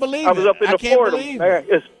 I can't believe it. I was up in the Fordham, man.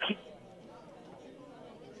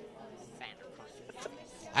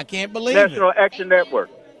 I can't believe it. National Action Network.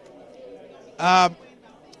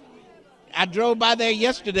 I drove by there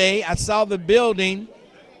yesterday. I saw the building,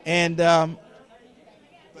 and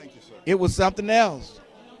it was something else.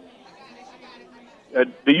 Do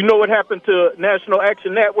you know what happened to National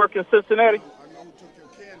Action Network in Cincinnati? I know who took your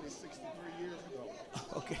candy 63 years ago.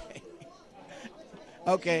 Okay.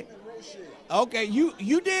 Okay. Okay,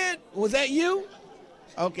 you did? Was that you?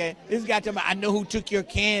 Okay. This guy talking about, I know who took your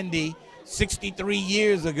candy 63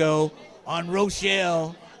 years ago on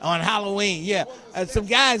Rochelle on Halloween. Yeah. Some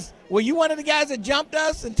guys, were you one of the guys that jumped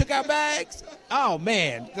us and took our bags? Oh,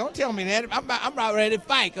 man. Don't tell me that. I'm about ready to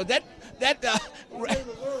fight because that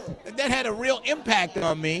had a real impact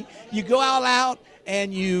on me. You go all out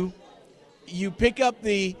and you pick up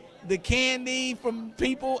the candy from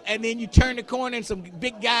people, and then you turn the corner and some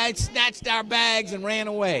big guys snatched our bags and ran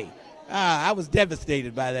away. I was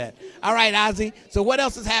devastated by that. All right, Ozzy. So what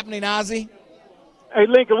else is happening, Ozzy? Hey,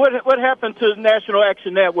 Lincoln, what happened to the National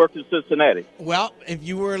Action Network in Cincinnati? Well, if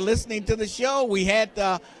you were listening to the show, we had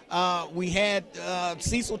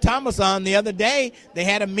Cecil Thomas on the other day. They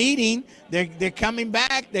had a meeting. They're coming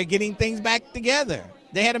back. They're getting things back together.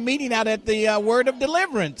 They had a meeting out at the Word of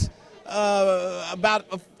Deliverance about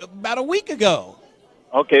a week ago.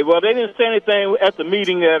 Okay, well, they didn't say anything at the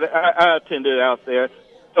meeting that I attended out there.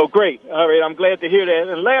 So great. All right, I'm glad to hear that.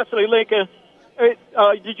 And lastly, Lincoln,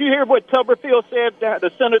 did you hear what Tuberville said, the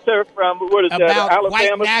senator from, about Alabama?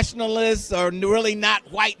 White nationalists are really not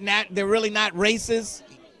white, they're really not racist?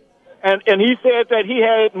 And he said that he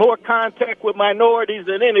had more contact with minorities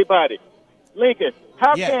than anybody. Lincoln,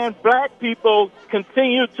 how can black people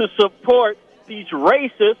continue to support these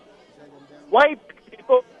racist white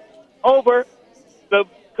people over the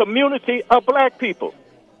community of black people?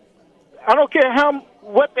 I don't care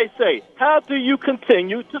what they say. How do you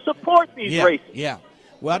continue to support these racists? Yeah.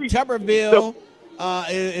 Well, Tuberville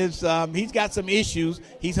he's got some issues.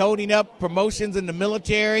 He's holding up promotions in the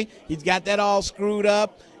military. He's got that all screwed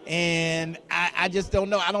up, and I just don't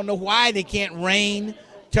know. I don't know why they can't rein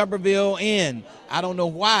Tuberville in. I don't know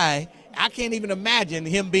why. I can't even imagine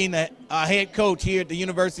him being a head coach here at the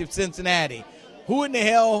University of Cincinnati. Who in the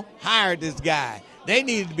hell hired this guy? They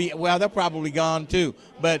needed to be, well, they're probably gone too.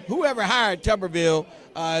 But whoever hired Tuberville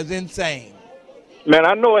is insane. Man,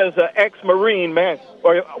 I know as an ex-Marine, man,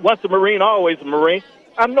 or once a Marine, always a Marine,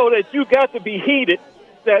 I know that you got to be heated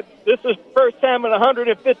that this is the first time in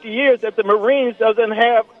 150 years that the Marines doesn't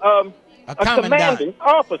have a commanding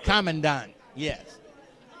officer. Commandant, yes.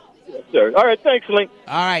 Yes, sir. All right, thanks, Link.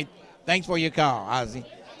 All right, thanks for your call, Ozzy.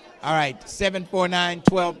 All right,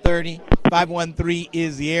 749-1230, 513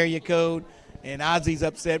 is the area code. And Ozzy's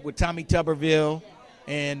upset with Tommy Tuberville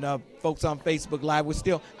and folks on Facebook Live. We're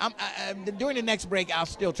still, during the next break, I'll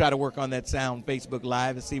still try to work on that sound Facebook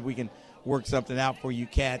Live and see if we can work something out for you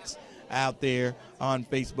cats out there on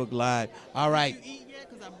Facebook Live. All right. Did you eat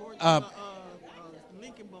yet? Because I brought you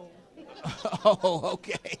Lincoln Bowl. Oh,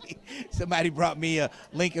 okay. Somebody brought me a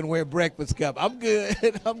Lincoln Ware breakfast cup. I'm good.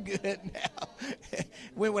 I'm good now.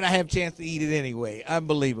 When would I have a chance to eat it anyway?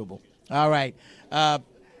 Unbelievable. All right.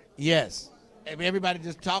 Yes. Everybody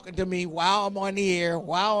just talking to me while I'm on the air,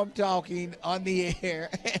 while I'm talking on the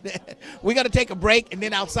air. We got to take a break, and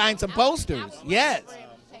then I'll sign some posters. Yes.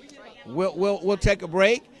 We'll take a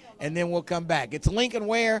break, and then we'll come back. It's Lincoln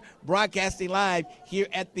Ware broadcasting live here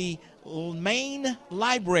at the main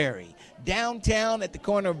library downtown at the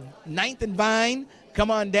corner of 9th and Vine.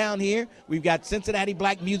 Come on down here. We've got Cincinnati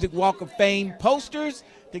Black Music Walk of Fame posters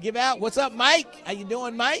to give out. What's up, Mike? How you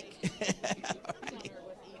doing, Mike?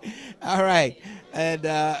 All right. And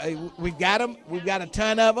we've got them. We've got a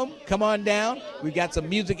ton of them. Come on down. We've got some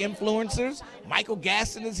music influencers. Michael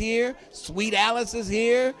Gaston is here. Sweet Alice is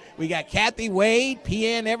here. We got Kathy Wade,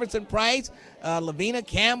 P.N. Everson Price. Lavina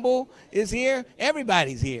Campbell is here.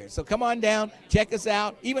 Everybody's here. So come on down. Check us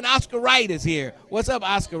out. Even Oscar Wright is here. What's up,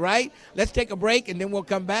 Oscar Wright? Let's take a break, and then we'll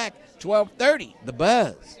come back. 12:30, The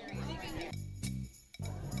Buzz.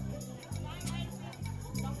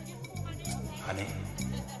 Honey.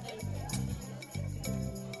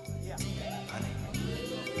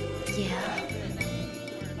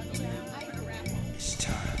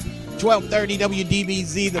 1230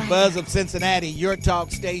 WDBZ, the Buzz of Cincinnati, your talk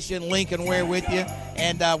station. Lincoln Ware with you.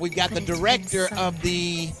 And we've got the director of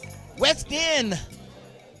the West End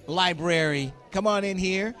Library. Come on in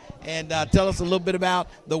here and tell us a little bit about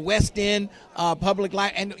the West End Public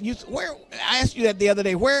Library. And where I asked you that the other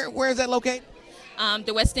day. Where is that located?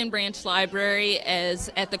 The West End Branch Library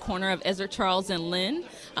is at the corner of Ezra Charles and Lynn,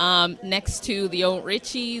 next to the Old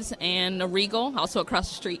Ritchie's and the Regal, also across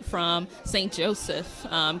the street from St. Joseph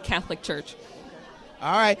Catholic Church.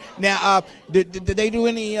 All right. Now, did they do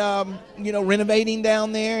any, renovating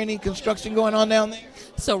down there? Any construction going on down there?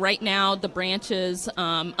 So right now, the branch is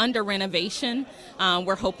under renovation.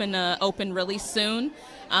 We're hoping to open really soon.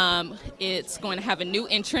 It's going to have a new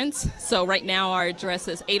entrance. So right now our address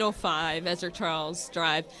is 805 Ezra Charles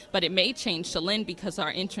Drive, but it may change to Lynn because our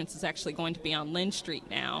entrance is actually going to be on Lynn Street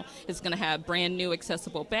now. It's going to have brand new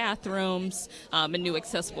accessible bathrooms, a new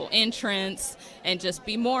accessible entrance, and just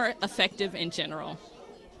be more effective in general.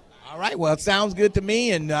 All right, well, it sounds good to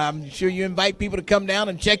me, and I'm sure you invite people to come down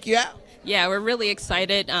and check you out. Yeah, we're really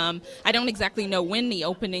excited. I don't exactly know when the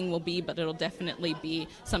opening will be, but it'll definitely be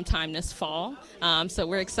sometime this fall. So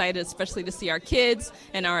we're excited, especially to see our kids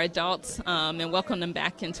and our adults and welcome them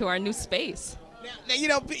back into our new space. Now, you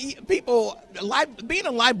know, people, being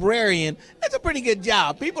a librarian, that's a pretty good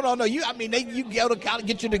job. People don't know you. I mean, you go to college,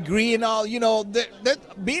 get your degree and all. You know,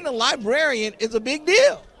 being a librarian is a big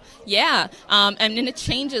deal. Yeah, and then it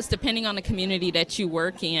changes depending on the community that you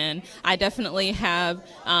work in. I definitely have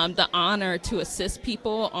the honor to assist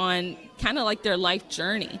people on kind of like their life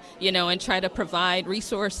journey, you know, and try to provide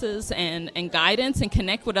resources and guidance and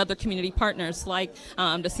connect with other community partners like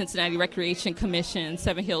the Cincinnati Recreation Commission,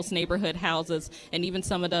 Seven Hills Neighborhood Houses, and even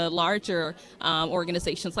some of the larger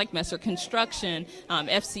organizations like Messer Construction,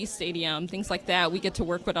 FC Stadium, things like that. We get to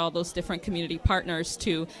work with all those different community partners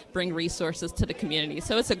to bring resources to the community.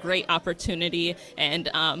 So it's a great opportunity, and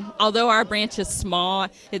although our branch is small,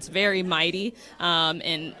 it's very mighty,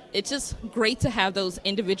 and it's just great to have those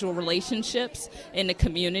individual relationships in the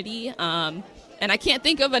community. And I can't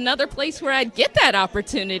think of another place where I'd get that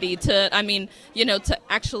opportunity to, I mean, you know, to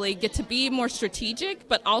actually get to be more strategic,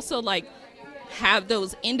 but also like have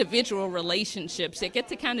those individual relationships that get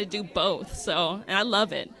to kind of do both. So, and I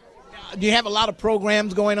love it. Do you have a lot of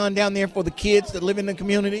programs going on down there for the kids that live in the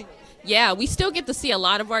community? Yeah, we still get to see a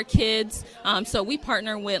lot of our kids. So we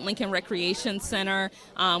partner with Lincoln Recreation Center.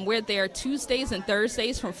 We're there Tuesdays and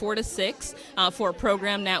Thursdays from 4 to 6 for a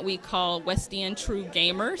program that we call West End True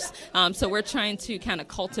Gamers. So we're trying to kind of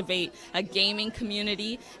cultivate a gaming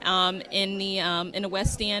community in the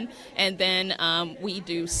West End. And then we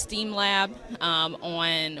do STEAM Lab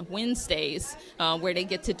on Wednesdays where they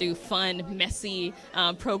get to do fun, messy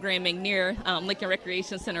programming near Lincoln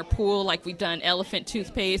Recreation Center pool, like we've done elephant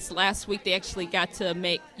toothpaste. Last week they actually got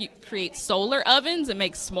to create solar ovens and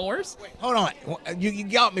make s'mores. Wait, hold on. You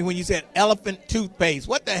got me when you said elephant toothpaste.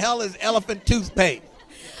 What the hell is elephant toothpaste?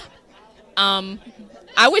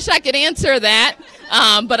 I wish I could answer that,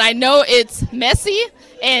 but I know it's messy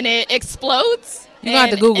and it explodes. You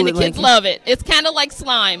have to Google it. And the kids love it. It's kind of like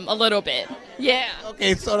slime a little bit. Yeah.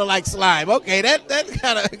 Okay, sort of like slime. Okay, that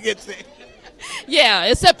kind of gets it. Yeah,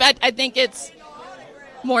 except I think it's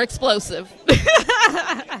more explosive.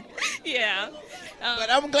 Yeah.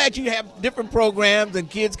 But I'm glad you have different programs and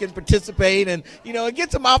kids can participate, and, you know, it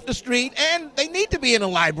gets them off the street, and they need to be in a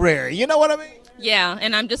library. You know what I mean? Yeah,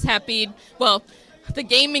 and I'm just happy. Well, the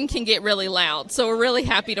gaming can get really loud, so we're really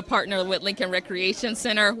happy to partner with Lincoln Recreation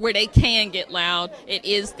Center where they can get loud. It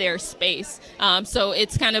is their space. So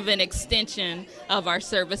it's kind of an extension of our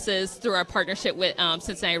services through our partnership with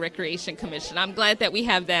Cincinnati Recreation Commission. I'm glad that we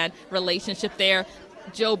have that relationship there.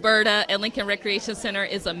 Joe Berta at Lincoln Recreation Center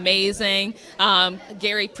is amazing.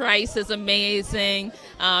 Gary Price is amazing.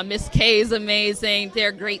 Miss Kay is amazing.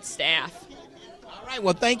 They're great staff. All right.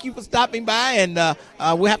 Well, thank you for stopping by, and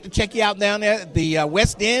we'll have to check you out down there at the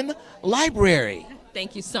West End Library.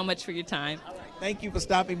 Thank you so much for your time. All right. Thank you for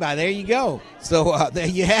stopping by. There you go. So there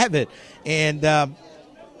you have it. And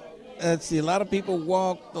let's see. A lot of people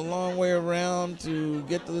walk the long way around to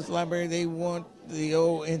get to this library. They want the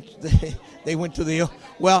old. They went to the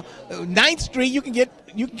 9th Street. You can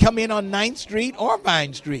come in on 9th Street or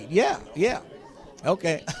Vine Street. Yeah.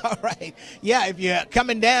 Okay. All right. Yeah, if you're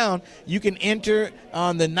coming down, you can enter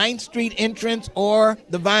on the 9th Street entrance or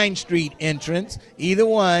the Vine Street entrance. Either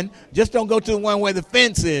one. Just don't go to the one where the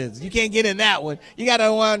fence is. You can't get in that one. You got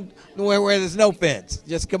the one where there's no fence.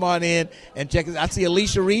 Just come on in and check it. I see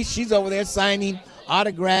Alicia Reese. She's over there signing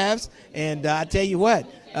autographs. And I tell you what,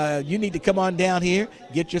 you need to come on down here,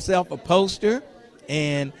 get yourself a poster,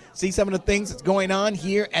 and see some of the things that's going on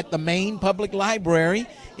here at the main public library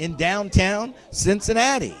in downtown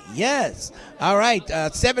Cincinnati. Yes. All right.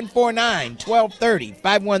 749-1230.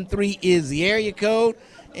 513 is the area code.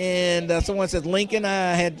 And someone says, Lincoln,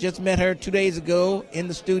 I had just met her 2 days ago in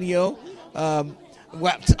the studio.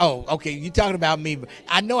 Okay. You're talking about me.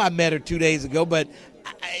 I know I met her 2 days ago, but,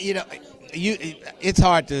 it's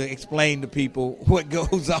hard to explain to people what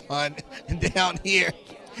goes on down here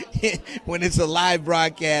when it's a live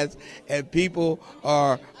broadcast and people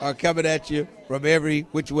are coming at you from every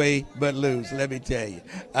which way but loose. Let me tell you,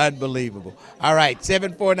 unbelievable. All right,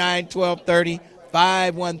 749-1230.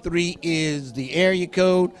 513 is the area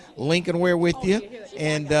code. Lincoln, we're with you.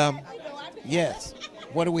 And yes,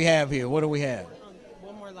 what do we have here? One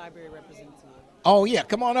more Oh, yeah,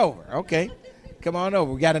 come on over. Okay. Come on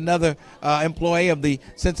over. We got another employee of the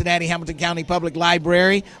Cincinnati Hamilton County Public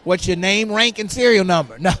Library. What's your name, rank, and serial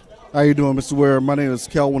number? No. How you doing, Mr. Ware? My name is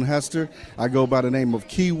Kelvin Hester. I go by the name of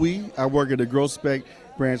Kiwi. I work at the Groesbeck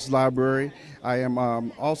Branch Library. I am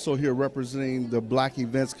also here representing the Black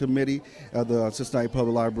Events Committee of the Cincinnati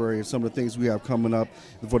Public Library and some of the things we have coming up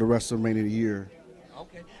for the rest of the remainder of the year.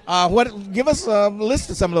 Okay. Give us a list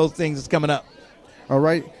of some of those things that's coming up. All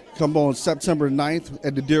right. Come on September 9th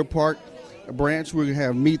at the Deer Park branch. We're going to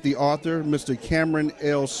have Meet the Author, Mr. Cameron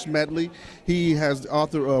L. Smedley. He has the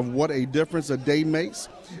author of What a Difference a Day Makes.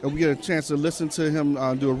 And we get a chance to listen to him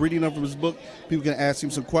do a reading of his book. People can ask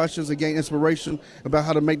him some questions and gain inspiration about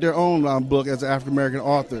how to make their own book as an African-American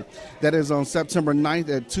author. That is on September 9th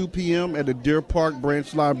at 2 p.m. at the Deer Park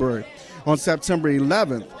Branch Library. On September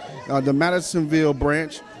 11th, the Madisonville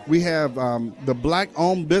branch, we have the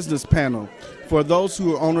Black-Owned Business Panel. For those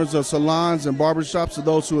who are owners of salons and barbershops, or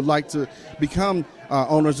those who would like to become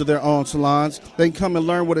owners of their own salons, they can come and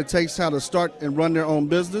learn what it takes, how to start and run their own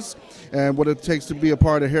business, and what it takes to be a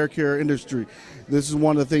part of the hair care industry. This is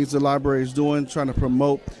one of the things the library is doing, trying to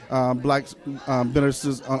promote black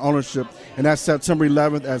businesses on ownership, and that's September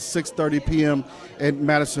 11th at 6:30 p.m. at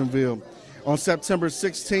Madisonville. On September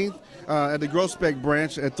 16th, at the Groesbeck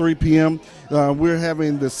branch at 3 p.m., we're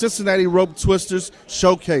having the Cincinnati Rope Twisters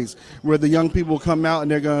Showcase, where the young people come out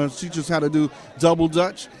and they're going to teach us how to do double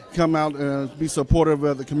dutch, come out and be supportive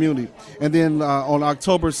of the community. And then on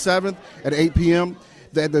October 7th at 8 p.m.,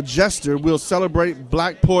 at the Jester, we'll celebrate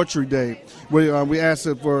Black Poetry Day. We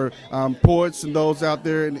ask for poets and those out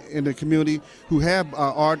there in the community who have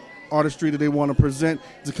artistry that they want to present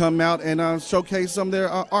to come out and showcase some of their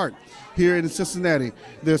art here in Cincinnati.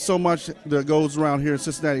 There's so much that goes around here in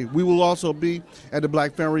Cincinnati. We will also be at the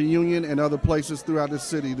Black Family Reunion and other places throughout the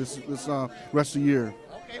city this rest of the year.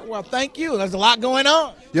 Okay, well, thank you. There's a lot going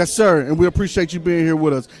on. Yes, sir, and we appreciate you being here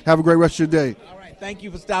with us. Have a great rest of your day. All right, thank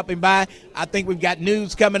you for stopping by. I think we've got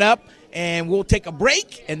news coming up, and we'll take a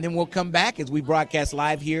break, and then we'll come back as we broadcast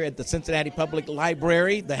live here at the Cincinnati Public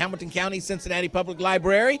Library, the Hamilton County Cincinnati Public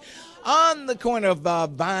Library, on the corner of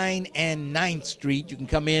Vine and 9th Street. You can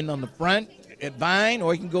come in on the front at Vine,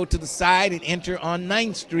 or you can go to the side and enter on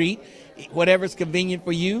 9th Street, whatever's convenient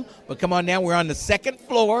for you. But come on now, we're on the second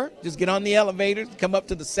floor. Just get on the elevator, come up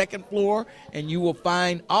to the second floor, and you will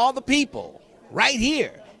find all the people right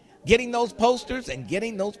here getting those posters and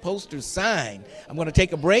getting those posters signed. I'm going to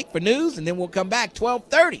take a break for news, and then we'll come back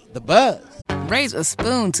 12:30, The Buzz. Raise a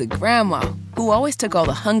spoon to Grandma, who always took all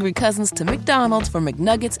the hungry cousins to McDonald's for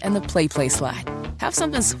McNuggets and the Play Slide. Have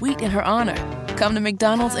something sweet in her honor. Come to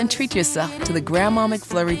McDonald's and treat yourself to the Grandma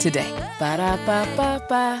McFlurry today.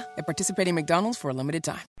 Ba-da-ba-ba-ba. At participating McDonald's for a limited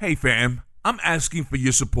time. Hey, fam. I'm asking for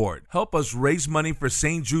your support. Help us raise money for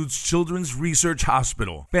St. Jude's Children's Research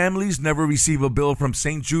Hospital. Families never receive a bill from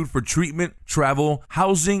St. Jude for treatment, travel,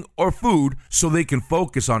 housing, or food, so they can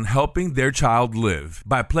focus on helping their child live.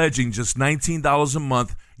 By pledging just $19 a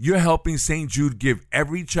month, you're helping St. Jude give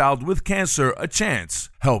every child with cancer a chance.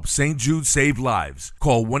 Help St. Jude save lives.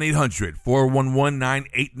 Call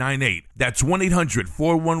 1-800-411-9898. That's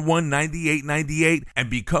 1-800-411-9898 and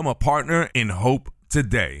become a partner in hope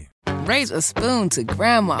today. Raise a spoon to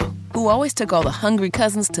Grandma, who always took all the hungry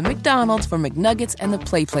cousins to McDonald's for McNuggets and the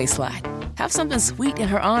Play Slide. Have something sweet in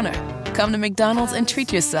her honor. Come to McDonald's and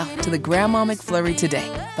treat yourself to the Grandma McFlurry today.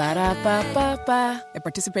 Ba-da-ba-ba-ba. At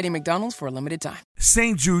participating McDonald's for a limited time.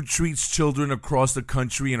 St. Jude treats children across the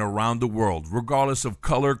country and around the world, regardless of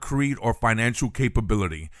color, creed, or financial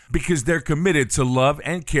capability, because they're committed to love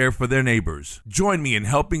and care for their neighbors. Join me in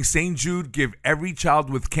helping St. Jude give every child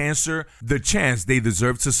with cancer the chance they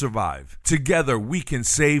deserve to survive. Together, we can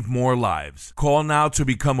save more lives. Call now to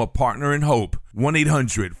become a partner in hope.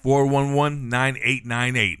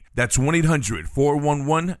 1-800-411-9898. That's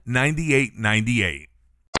 1-800-411-9898.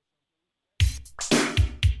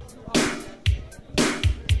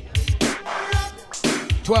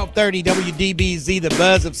 .1230 WDBZ, the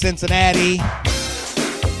Buzz of Cincinnati.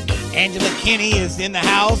 Angela Kinney is in the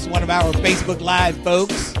house, one of our Facebook Live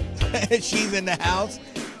folks. She's in the house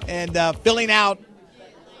and filling out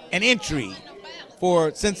an entry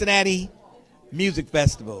for Cincinnati Music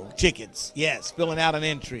Festival. Chickens, yes, filling out an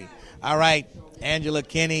entry. All right, Angela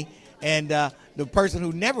Kinney. And the person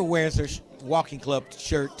who never wears her walking club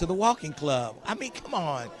shirt to the walking club. I mean, come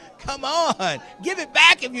on. Give it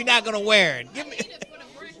back if you're not going to wear it. Give me.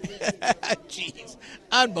 Jeez,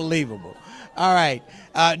 unbelievable. All right.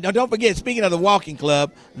 Now, don't forget, speaking of the walking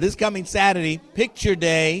club, this coming Saturday, Picture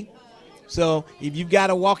Day. So if you've got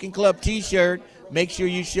a walking club T-shirt, make sure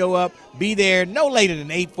you show up. Be there no later than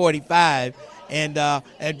 8:45. And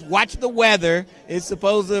watch the weather. It's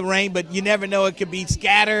supposed to rain, but you never know. It could be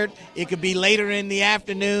scattered. It could be later in the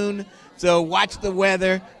afternoon. So watch the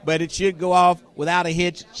weather, but it should go off without a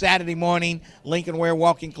hitch Saturday morning, Lincoln Ware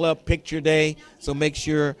Walking Club Picture Day. So make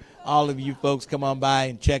sure all of you folks come on by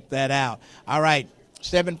and check that out. All right,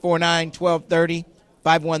 749-1230,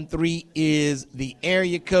 513 is the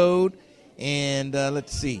area code. And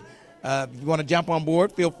let's see. If you want to jump on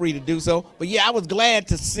board, feel free to do so. But, yeah, I was glad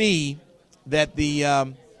to see that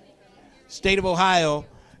the state of Ohio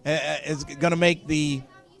is going to make the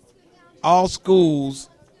all schools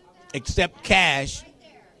accept cash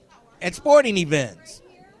at sporting events.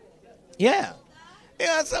 Yeah.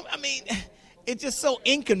 So, I mean, it's just so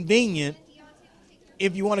inconvenient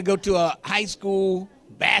if you want to go to a high school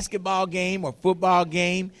basketball game or football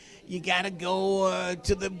game. You got to go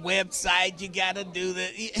to the website. You got to do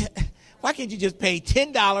the – why can't you just pay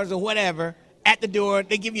 $10 or whatever at the door?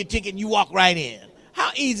 They give you a ticket and you walk right in.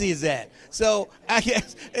 How easy is that? So I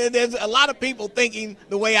guess there's a lot of people thinking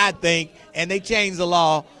the way I think, and they changed the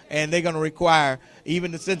law, and they're going to require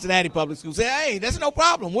even the Cincinnati Public Schools say, hey, that's no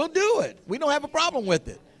problem. We'll do it. We don't have a problem with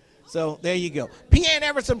it. So there you go. P.N.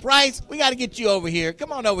 Everson Price, we got to get you over here.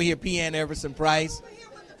 Come on over here, P.N. Everson Price.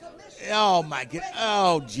 Oh, my goodness.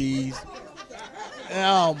 Oh, geez.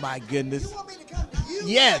 Oh, my goodness.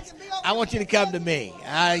 Yes, I want you to come to me.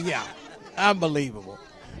 Yeah, unbelievable.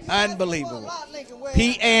 Unbelievable.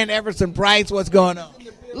 P.N. Everson Price, what's going on?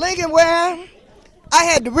 Lincoln Ware, I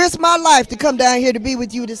had to risk my life to come down here to be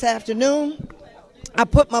with you this afternoon. I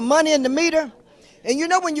put my money in the meter. And you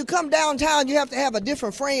know when you come downtown, you have to have a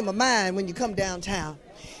different frame of mind when you come downtown.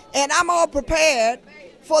 And I'm all prepared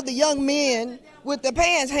for the young men with their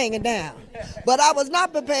pants hanging down. But I was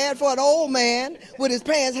not prepared for an old man with his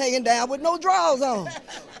pants hanging down with no drawers on.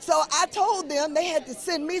 So I told them they had to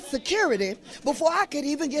send me security before I could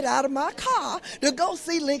even get out of my car to go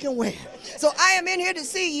see Lincoln Ware. So I am in here to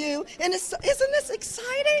see you, and isn't this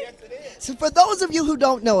exciting? Yes, it is. So for those of you who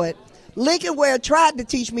don't know it, Lincoln Ware tried to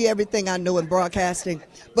teach me everything I know in broadcasting,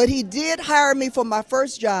 but he did hire me for my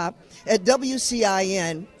first job at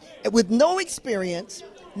WCIN with no experience,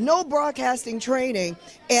 no broadcasting training,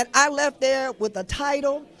 and I left there with a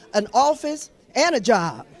title, an office, and a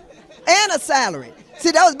job, and a salary.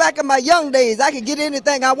 See, that was back in my young days. I could get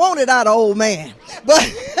anything I wanted out of old man.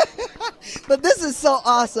 But this is so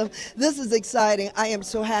awesome. This is exciting. I am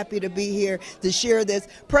so happy to be here to share this.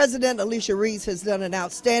 President Alicia Reese has done an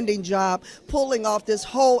outstanding job pulling off this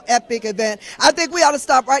whole epic event. I think we ought to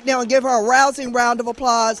stop right now and give her a rousing round of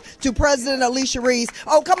applause to President Alicia Reese.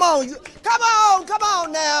 Oh, come on. Come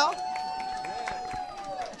on now.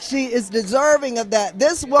 She is deserving of that.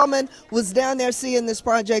 This woman was down there seeing this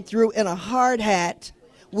project through in a hard hat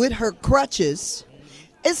with her crutches.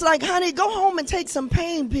 It's like, honey, go home and take some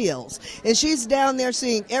pain pills. And she's down there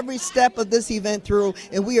seeing every step of this event through,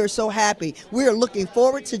 and we are so happy. We are looking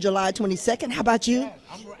forward to July 22nd. How about you?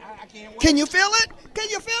 Can you feel it? Can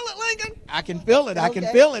you feel it, Lincoln? I can feel it. Okay. I can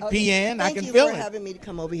feel it, PN. I can feel it. Thank you for having me to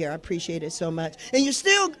come over here. I appreciate it so much. And you're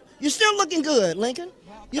still looking good, Lincoln.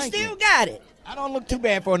 You still got it. I don't look too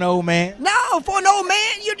bad for an old man. No, for an old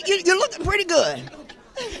man, you're looking pretty good.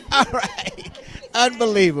 All right.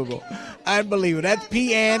 Unbelievable. That's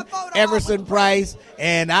P.N. Everson Price,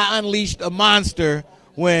 and I unleashed a monster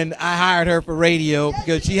when I hired her for radio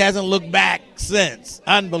because she hasn't looked back since.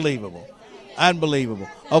 Unbelievable.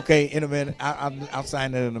 Okay, in a minute. I'll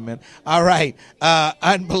sign it in a minute. All right.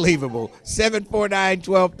 Unbelievable.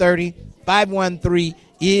 749-1230, 513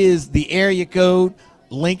 is the area code.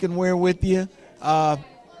 Lincoln Ware with you.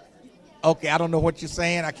 Okay, I don't know what you're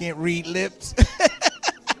saying. I can't read lips.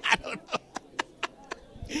 I don't know.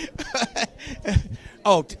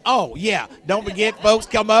 Oh, yeah. Don't forget, folks,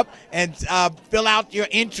 come up and fill out your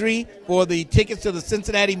entry for the tickets to the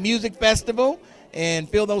Cincinnati Music Festival and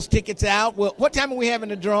fill those tickets out. Well, what time are we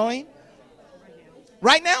having a drawing?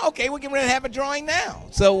 Right now? Okay, we're getting ready to have a drawing now.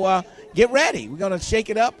 So get ready. We're going to shake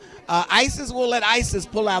it up. We'll let ISIS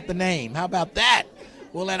pull out the name. How about that?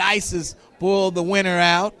 We'll let ISIS pull the winner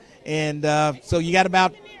out. And so you got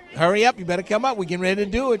about, hurry up. You better come up. We're getting ready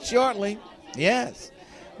to do it shortly. Yes,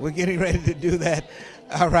 we're getting ready to do that.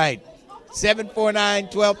 All right.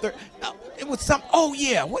 749-1230. It was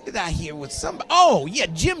what did I hear? With somebody? Oh, yeah,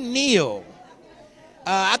 Jim Neal.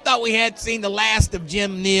 I thought we had seen the last of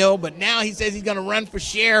Jim Neal, but now he says he's going to run for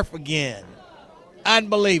sheriff again.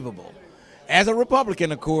 Unbelievable. As a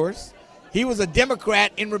Republican, of course. He was a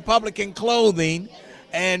Democrat in Republican clothing,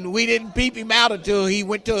 and we didn't peep him out until he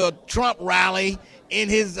went to a Trump rally in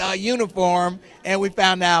his uniform, and we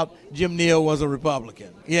found out Jim Neal was a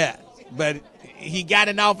Republican. Yeah, but he got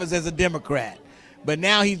in office as a Democrat. But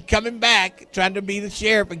now he's coming back, trying to be the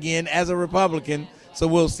sheriff again as a Republican, so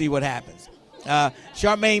we'll see what happens.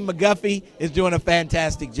 Charmaine McGuffey is doing a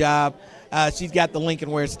fantastic job. She's got the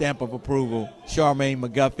Lincoln Ware stamp of approval. Charmaine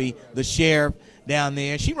McGuffey, the sheriff down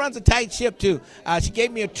there. She runs a tight ship, too. She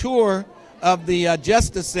gave me a tour of the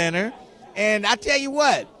Justice Center, and I tell you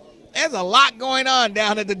what, there's a lot going on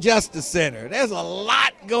down at the Justice Center. There's a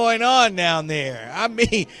lot going on down there. I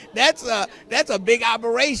mean, that's a big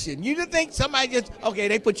operation. You just think somebody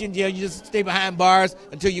they put you in jail, you just stay behind bars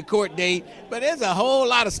until your court date. But there's a whole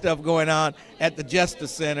lot of stuff going on at the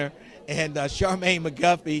Justice Center, and Charmaine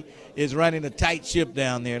McGuffey is running a tight ship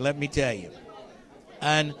down there, let me tell you.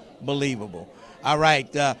 Unbelievable. All right,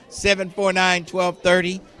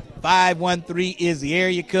 749-1230, 513 is the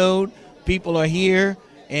area code. People are here.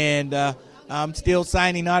 And I'm still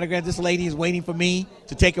signing autographs. This lady is waiting for me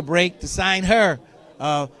to take a break to sign her.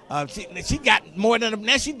 She got more than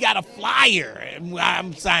now. She's got a flyer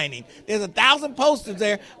I'm signing. There's 1,000 posters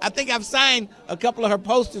there. I think I've signed a couple of her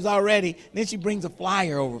posters already. Then she brings a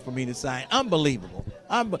flyer over for me to sign. Unbelievable.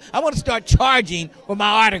 I want to start charging for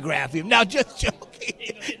my autograph. Now, just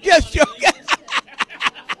joking. Just joking.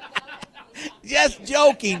 Just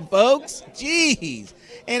joking, folks. Jeez.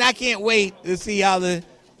 And I can't wait to see how the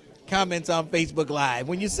comments on Facebook Live.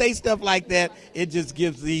 When you say stuff like that, it just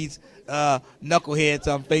gives these knuckleheads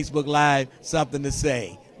on Facebook Live something to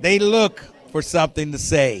say. They look for something to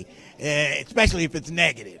say, especially if it's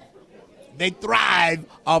negative. They thrive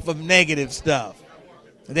off of negative stuff.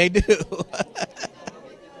 They do.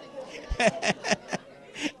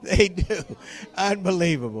 They do.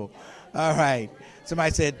 Unbelievable. All right.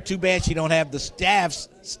 Somebody said, too bad she don't have the staff's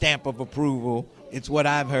stamp of approval. It's what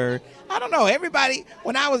I've heard. I don't know. Everybody,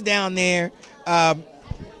 when I was down there,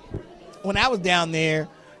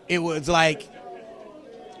 it was like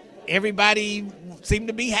everybody seemed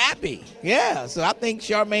to be happy. Yeah, so I think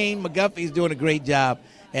Charmaine McGuffey is doing a great job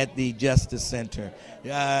at the Justice Center.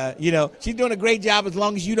 She's doing a great job as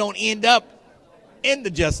long as you don't end up in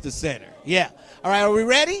the Justice Center. Yeah. All right, are we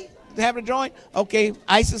ready to have a drawing? Okay,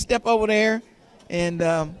 Isis, step over there,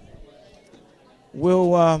 and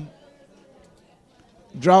we'll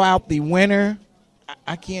draw out the winner.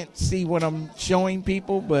 I can't see what I'm showing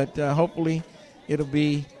people, but hopefully it'll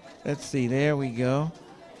be, let's see, there we go.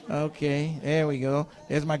 Okay, there we go.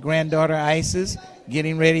 There's my granddaughter Isis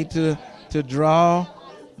getting ready to draw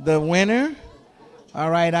the winner. All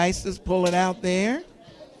right, Isis, pull it out there.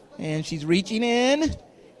 And she's reaching in,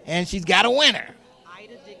 and she's got a winner.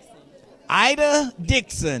 Ida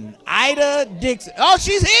Dixon. Oh,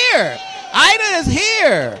 she's here. Ida is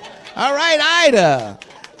here. All right, Ida.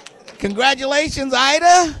 Congratulations,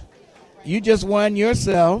 Ida. You just won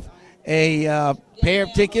yourself a pair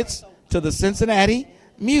of tickets to the Cincinnati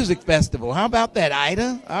Music Festival. How about that,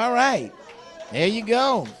 Ida? All right. There you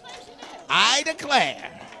go. Ida Claire.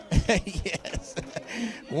 Yes.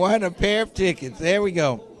 Won a pair of tickets. There we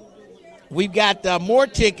go. We've got more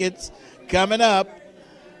tickets coming up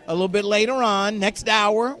a little bit later on. Next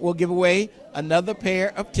hour, we'll give away another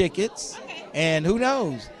pair of tickets. And who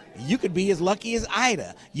knows? You could be as lucky as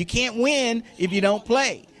Ida. You can't win if you don't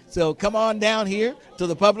play. So come on down here to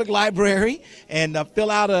the public library and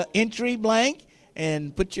fill out an entry blank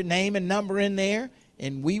and put your name and number in there,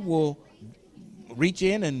 and we will reach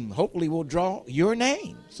in and hopefully we'll draw your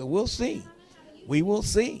name. So we'll see. We will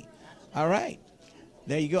see. All right.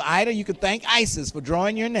 There you go. Ida, you can thank Isis for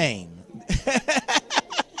drawing your name.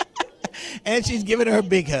 And she's giving her a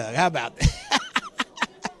big hug. How about that?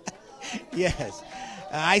 Yes.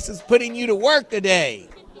 Isis putting you to work today.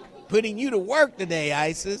 Putting you to work today,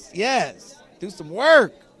 Isis. Yes. Do some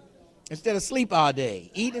work instead of sleep all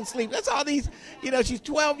day. Eat and sleep. That's all these, she's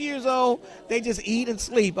 12 years old. They just eat and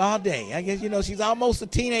sleep all day. I guess, she's almost a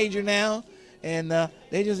teenager now. And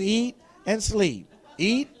they just eat and sleep.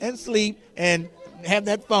 Eat and sleep and have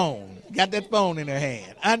that phone. Got that phone in her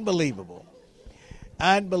hand. Unbelievable.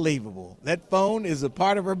 Unbelievable. That phone is a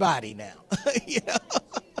part of her body now.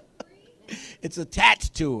 It's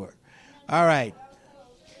attached to her. All right.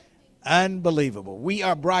 Unbelievable. We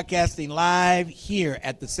are broadcasting live here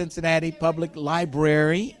at the Cincinnati Public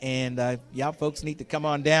Library, and y'all folks need to come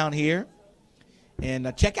on down here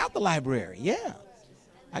and check out the library. Yeah.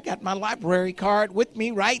 I got my library card with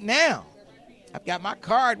me right now. I've got my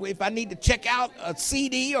card. If I need to check out a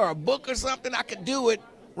CD or a book or something, I could do it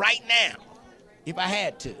right now if I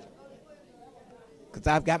had to, because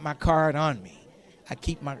I've got my card on me. I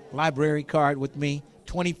keep my library card with me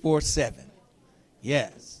 24/7.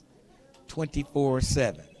 Yes,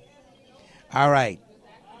 24/7. All right.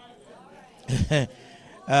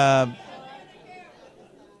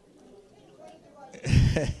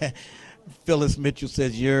 Phyllis Mitchell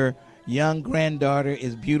says, your young granddaughter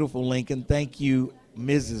is beautiful, Lincoln. Thank you,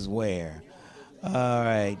 Mrs. Ware. All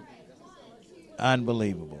right.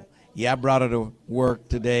 Unbelievable. Yeah, I brought her to work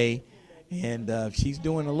today, and she's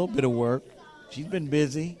doing a little bit of work. She's been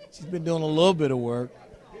busy. She's been doing a little bit of work.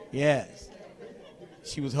 Yes.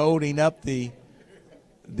 She was holding up the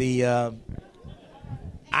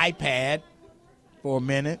iPad for a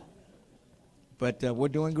minute, but we're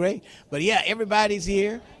doing great. But, yeah, everybody's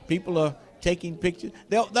here. People are taking pictures.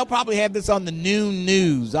 They'll probably have this on the noon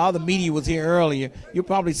news. All the media was here earlier. You'll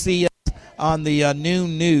probably see us on the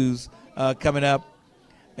noon news coming up.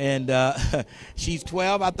 And she's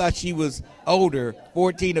 12. I thought she was older,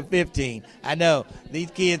 14 or 15. I know.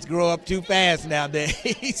 These kids grow up too fast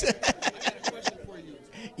nowadays.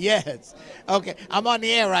 Yes. Okay. I'm on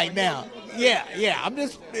the air right now. Yeah. I'm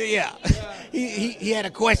just, yeah. He had a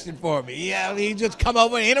question for me. Yeah. He just come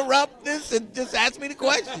over and interrupt this and just ask me the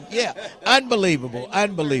question. Yeah. Unbelievable.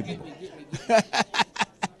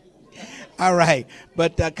 All right.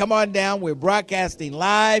 But come on down. We're broadcasting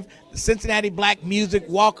live. The Cincinnati Black Music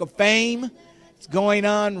Walk of Fame. It's going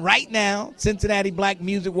on right now. Cincinnati Black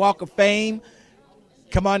Music Walk of Fame.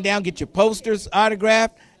 Come on down. Get your posters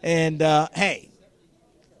autographed. And, hey.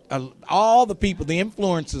 All the people, the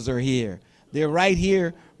influencers are here. They're right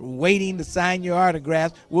here waiting to sign your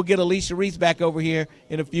autographs. We'll get Alicia Reese back over here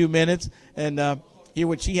in a few minutes and hear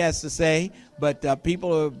what she has to say. But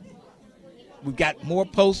we've got more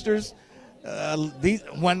posters.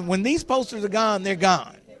 When these posters are gone, they're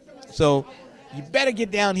gone. So you better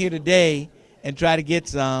get down here today and try to get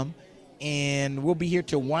some. And we'll be here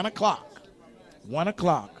till 1 o'clock. 1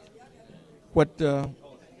 o'clock.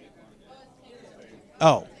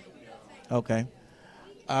 Oh. Okay.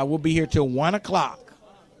 We'll be here till 1 o'clock.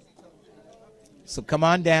 So come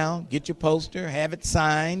on down, get your poster, have it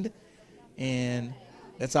signed, and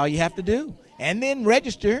that's all you have to do. And then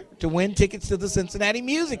register to win tickets to the Cincinnati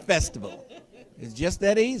Music Festival. It's just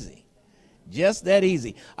that easy. Just that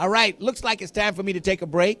easy. All right, looks like it's time for me to take a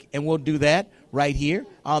break, and we'll do that right here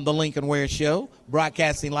on the Lincoln Ware Show,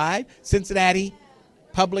 broadcasting live, Cincinnati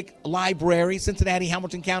Public Library, Cincinnati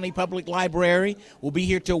Hamilton County Public Library. We'll be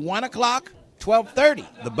here till 1 o'clock, 12:30,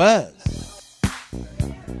 The Buzz.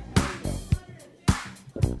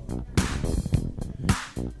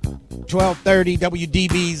 (12:30)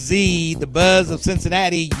 WDBZ, The Buzz of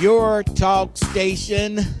Cincinnati, your talk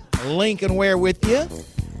station. Lincoln Ware with you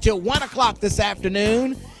till 1 o'clock this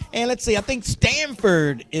afternoon. And let's see, I think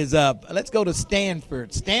Stanford is up. Let's go to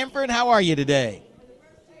Stanford. Stanford, how are you today?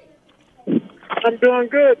 I'm doing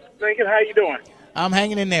good, Lincoln. How you doing? I'm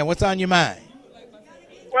hanging in there. What's on your mind?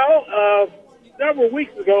 Well, several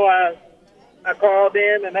weeks ago, I called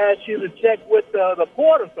in and asked you to check with the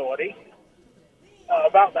Port Authority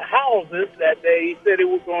about the houses that they said it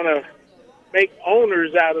was going to make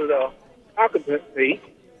owners out of the occupancy.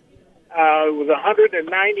 It was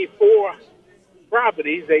 194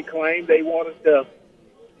 properties they claimed they wanted to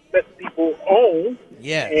let people own.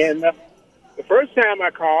 Yes. And the first time I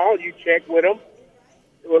called, you checked with them.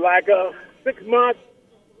 It was like 6 months.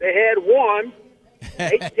 They had one.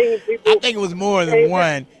 18 people. I think it was more than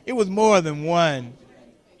one. It was more than one.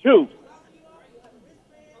 Two.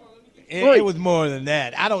 It was more than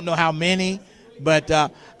that. I don't know how many, but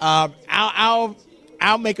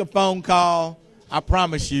I'll make a phone call. I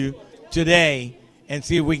promise you today, and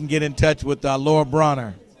see if we can get in touch with Laura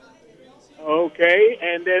Bronner. Okay,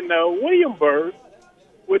 and then Williamsburg,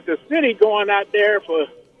 with the city going out there for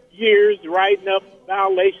years writing up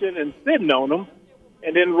violation and sitting on them,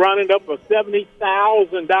 and then running up a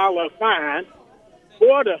 $70,000 fine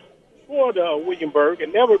for the Williamsburg,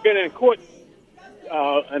 and never been in court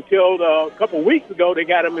until a couple of weeks ago. They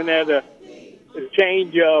got them in there to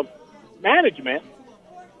change management,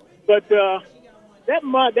 but that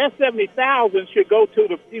 $70,000 should go to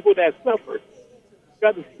the people that suffered,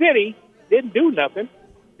 because the city didn't do nothing.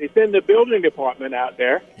 They sent the building department out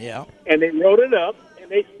there, and they wrote it up, and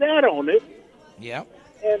they sat on it,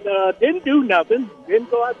 and didn't do nothing, didn't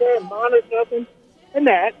go out there and monitor nothing, and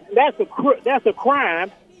that's a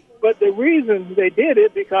crime. But the reason they did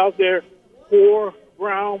it because they're poor,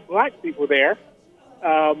 brown, black people there,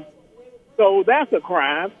 so that's a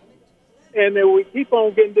crime. And then we keep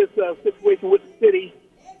on getting this situation with the city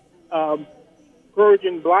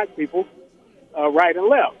purging black people right and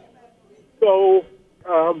left. So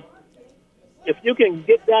if you can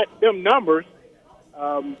get them numbers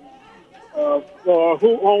for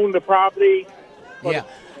who owned the property.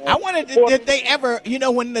 I wanted to, did they ever,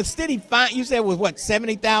 when the city fine, you said it was what,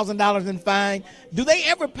 $70,000 in fine? Do they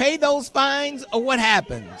ever pay those fines, or what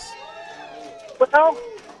happens? Well,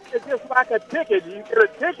 it's just like a ticket. You get a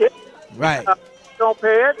ticket, Right. Don't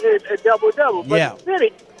pay it, it's double. But the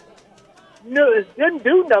city didn't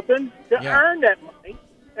do nothing to earn that money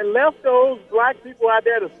and left those black people out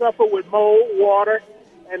there to suffer with mold, water,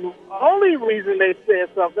 and the only reason they said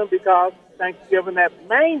something because Thanksgiving that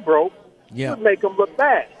Maine broke would make them look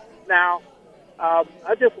bad. Now,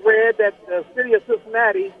 I just read that the city of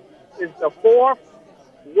Cincinnati is the 4th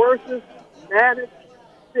worst managed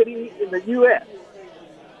city in the U.S.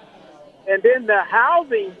 And then the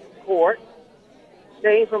housing court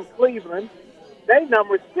came from Cleveland. They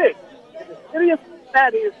number 6. And the city of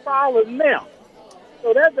Cincinnati is following them.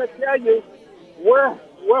 So that will tell you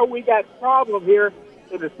where we got problems here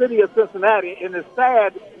in the city of Cincinnati. And it's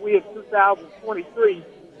sad we in 2023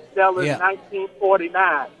 still in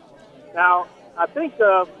 1949. Now, I think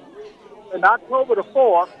in October the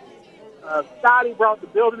 4th, Scotty brought the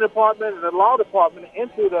building department and the law department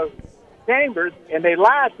into the chambers, and they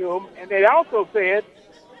lied to them. And they also said,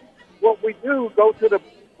 what we do, go to the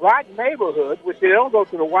black neighborhood, which they don't go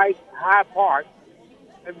to the white high park,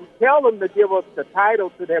 and we tell them to give us the title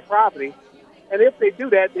to their property. And if they do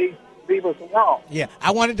that, they leave us alone. Yeah,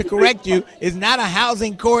 I wanted to correct you. It's not a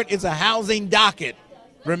housing court, it's a housing docket.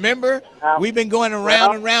 Remember? We've been going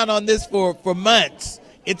around and around on this for months.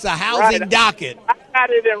 It's a housing docket. I got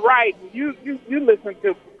it in writing. You listen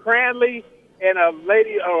to Cranley and a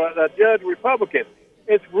lady or a judge Republican.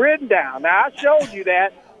 It's written down. Now, I showed you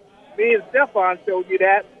that. Me and Stefan showed you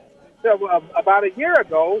that about a year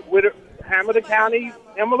ago with Hamilton County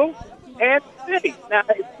envelope and city. Now,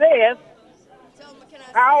 it says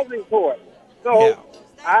housing court. So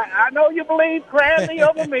I know you believe Cranley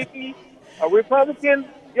over me, a Republican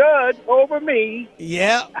judge over me.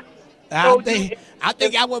 Yeah. I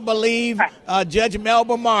think I would believe Judge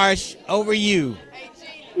Melba Marsh over you.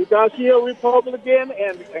 Because she's a Republican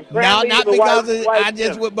and no, not because I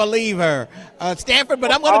just would believe her. Stanford,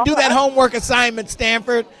 but I'm going to do that homework assignment,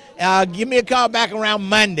 Stanford. Give me a call back around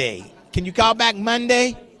Monday. Can you call back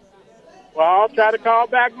Monday? Well, I'll try to call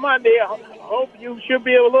back Monday. I hope you should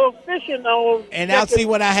be a little fishing on. And I'll see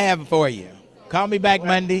what I have for you. Call me back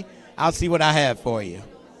Monday. I'll see what I have for you.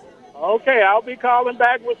 Okay, I'll be calling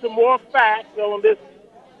back with some more facts on this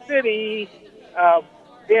city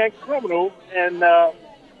being criminal. And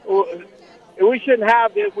we shouldn't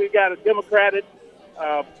have this. We got a Democratic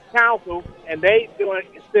council, and they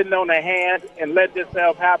sitting on their hands and let this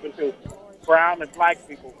stuff happen to brown and black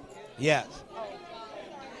people. Yes.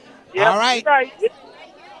 Yep, all right. Right.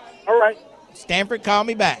 All right. Stanford, call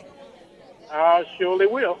me back. Surely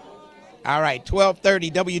will. All right,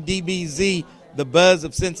 1230 WDBZ, the buzz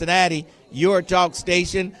of Cincinnati, your talk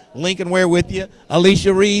station. Lincoln Ware with you.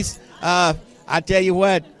 Alicia Reese, I tell you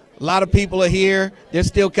what, a lot of people are here. They're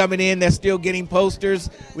still coming in. They're still getting posters.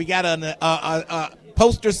 We got a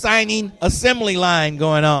poster signing assembly line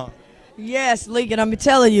going on. Yes, Lincoln, I'm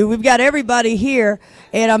telling you, we've got everybody here,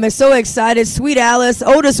 and I'm so excited. Sweet Alice,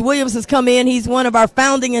 Otis Williams has come in. He's one of our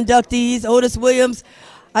founding inductees. Otis Williams,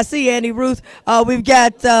 I see Andy Ruth. We've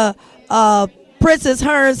got Princess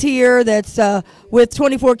Hearns here that's with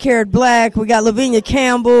 24 Karat Black. We got Lavinia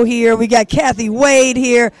Campbell here. We got Kathy Wade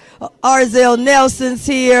here. Arzell Nelson's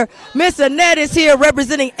here. Miss Annette is here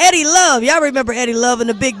representing Eddie Love. Y'all remember Eddie Love and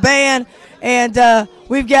the big band. And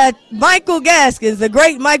we've got Michael Gaskins. The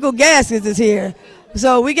great Michael Gaskins is here.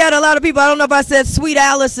 So we got a lot of people. I don't know if I said Sweet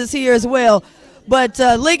Alice is here as well. But,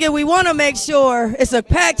 Lincoln, we want to make sure it's a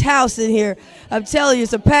packed house in here. I'm telling you,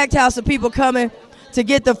 it's a packed house of people coming to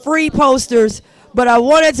get the free posters. But I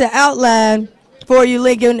wanted to outline for you,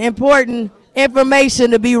 Lincoln, important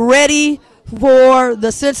information to be ready for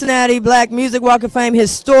the Cincinnati Black Music Walk of Fame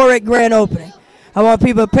historic grand opening. I want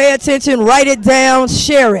people to pay attention, write it down,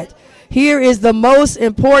 share it. Here is the most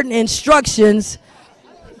important instructions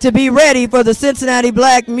to be ready for the Cincinnati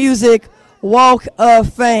Black Music Walk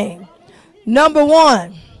of Fame. Number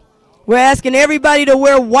one, we're asking everybody to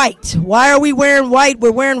wear white. Why are we wearing white?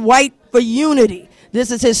 We're wearing white for unity. This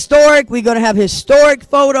is historic. We're going to have historic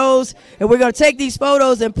photos, and we're going to take these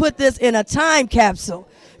photos and put this in a time capsule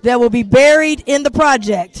that will be buried in the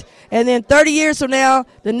project. And then 30 years from now,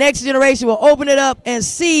 the next generation will open it up and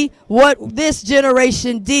see what this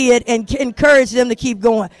generation did and encourage them to keep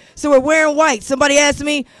going. So we're wearing white. Somebody asked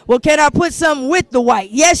me, well, can I put something with the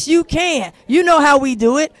white? Yes, you can. You know how we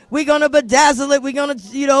do it. We're going to bedazzle it. We're going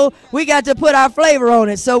to, we got to put our flavor on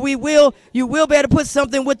it. So you will be able to put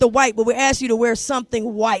something with the white, but we ask you to wear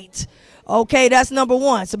something white. Okay, that's number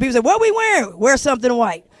one. So people say, what are we wearing? Wear something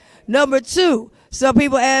white. Number two, some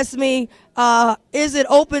people ask me, is it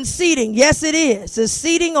open seating? Yes, it is. It's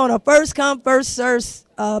seating on a first-come, first-served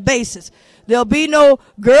basis. There'll be no,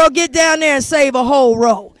 girl, get down there and save a whole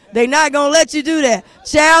row. They're not going to let you do that.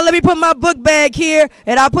 Child, let me put my book bag here,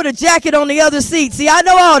 and I'll put a jacket on the other seat. See, I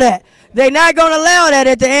know all that. They're not going to allow that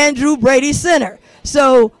at the Andrew Brady Center.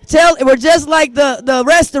 So we're just like the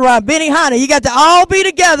restaurant, Benihana. You got to all be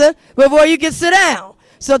together before you can sit down.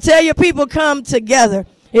 So tell your people come together.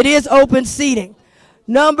 It is open seating.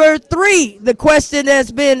 Number 3, the question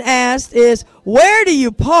that's been asked is, where do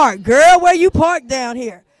you park? Girl, where you park down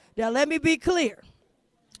here? Now, let me be clear.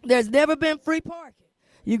 There's never been free parking.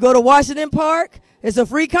 You go to Washington Park, it's a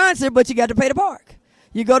free concert, but you got to pay to park.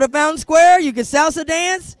 You go to Fountain Square, you can salsa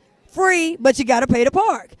dance, free, but you got to pay to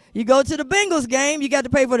park. You go to the Bengals game, you got to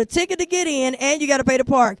pay for the ticket to get in, and you got to pay to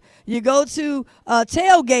park. You go to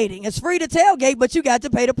tailgating. It's free to tailgate, but you got to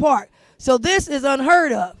pay to park. So this is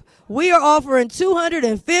unheard of. We are offering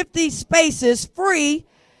 250 spaces free,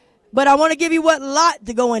 but I want to give you what lot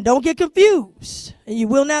to go in. Don't get confused, and you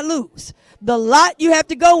will not lose. The lot you have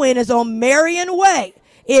to go in is on Marion Way.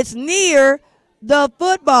 It's near the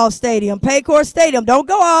football stadium, Paycor Stadium. Don't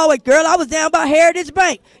go all the way. Girl, I was down by Heritage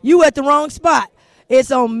Bank. You at the wrong spot.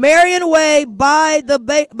 It's on Marion Way by the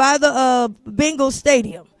Bengals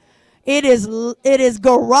Stadium. It is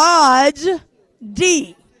Garage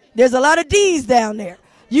D. There's a lot of D's down there.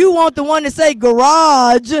 You want the one to say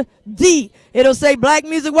Garage D. It'll say Black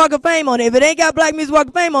Music Walk of Fame on it. If it ain't got Black Music Walk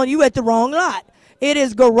of Fame on it, you at the wrong lot. It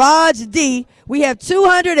is Garage D. We have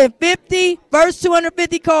 250. First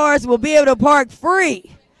 250 cars will be able to park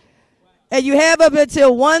free. And you have up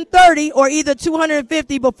until 1:30 or either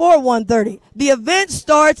 250 before 1:30. The event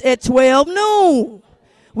starts at 12 noon.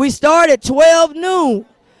 We start at 12 noon.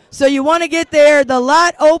 So you want to get there. The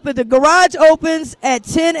lot open. The garage opens at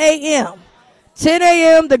 10 a.m. 10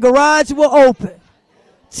 a.m. the garage will open.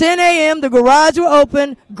 10 a.m. the garage will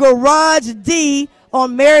open. Garage D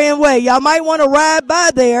on Marion Way. Y'all might want to ride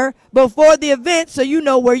by there before the event so you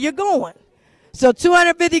know where you're going. So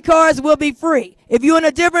 250 cars will be free. If you're in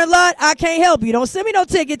a different lot, I can't help you. Don't send me no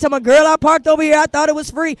ticket. Tell my girl I parked over here. I thought it was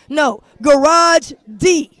free. No, Garage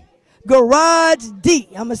D. Garage D.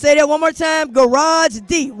 I'm going to say that one more time. Garage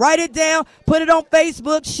D. Write it down. Put it on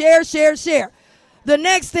Facebook. Share, share, share. The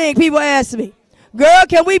next thing people ask me, girl,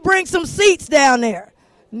 can we bring some seats down there?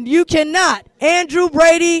 You cannot. Andrew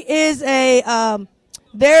Brady is a,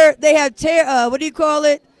 they have, what do you call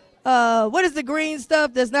it? What is the green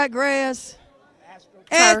stuff that's not grass?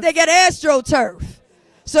 They got AstroTurf.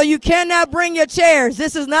 So you cannot bring your chairs.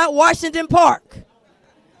 This is not Washington Park.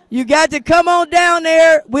 You got to come on down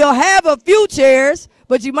there. We'll have a few chairs,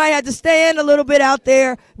 but you might have to stand a little bit out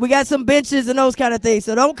there. We got some benches and those kind of things.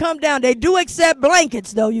 So don't come down. They do accept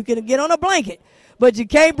blankets, though. You can get on a blanket. But you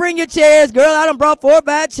can't bring your chairs. Girl, I done brought 4 or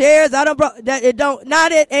 5 chairs.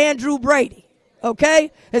 Not at Andrew Brady.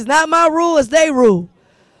 Okay? It's not my rule. It's their rule.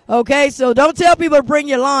 Okay, so don't tell people to bring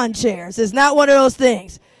your lawn chairs. It's not one of those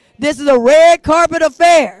things. This is a red carpet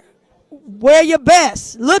affair. Wear your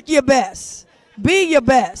best. Look your best. Be your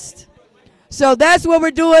best. So that's what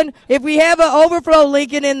we're doing. If we have an overflow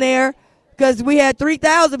Lincoln in there, because we had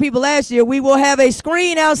 3,000 people last year, we will have a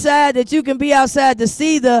screen outside that you can be outside to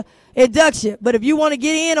see the induction. But if you want to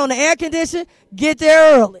get in on the air condition, get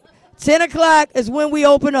there early. 10 o'clock is when we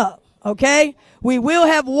open up, okay? We will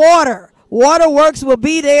have water. Waterworks will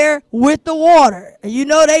be there with the water. And you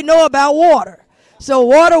know they know about water. So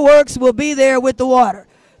Waterworks will be there with the water.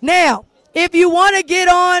 Now, if you want to get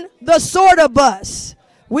on the sorta bus,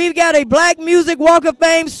 we've got a Black Music Walk of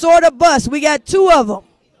Fame sorta bus. We got 2 of them,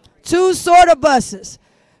 2 sorta buses.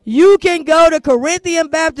 You can go to Corinthian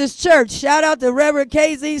Baptist Church. Shout out to Reverend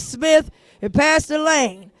K.Z. Smith and Pastor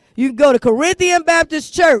Lane. You can go to Corinthian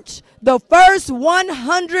Baptist Church. The first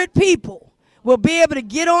 100 people will be able to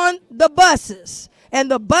get on the buses,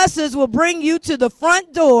 and the buses will bring you to the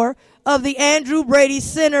front door of the Andrew Brady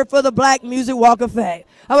Center for the Black Music Walk of Fame.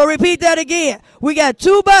 I'm going to repeat that again. We got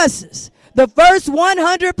 2 buses. The first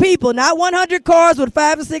 100 people, not 100 cars with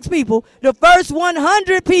 5 or 6 people, the first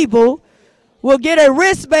 100 people will get a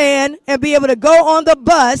wristband and be able to go on the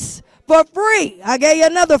bus for free. I gave you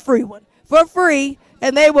another free one for free,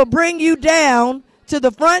 and they will bring you down to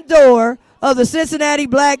the front door of the Cincinnati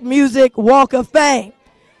Black Music Walk of Fame.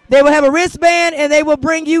 They will have a wristband, and they will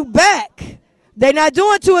bring you back. They're not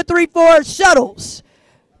doing 2 or 3, 4 shuttles.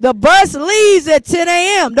 The bus leaves at 10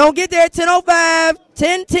 a.m. Don't get there at 10:05,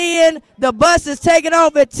 10:10. The bus is taking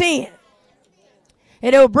off at 10.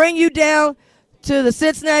 And it will bring you down to the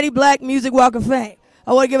Cincinnati Black Music Walk of Fame.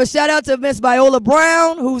 I want to give a shout-out to Miss Viola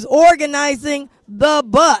Brown, who's organizing the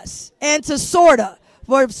bus, and to Sorta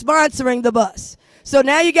for sponsoring the bus. So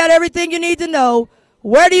now you got everything you need to know.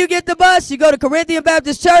 Where do you get the bus? You go to Corinthian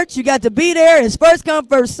Baptist Church. You got to be there. It's first come,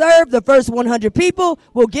 first served. The first 100 people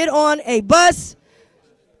will get on a bus,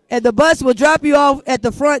 and the bus will drop you off at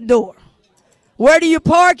the front door. Where do you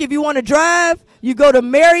park if you want to drive? You go to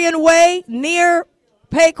Marion Way near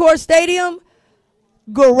Paycor Stadium,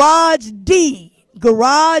 Garage D,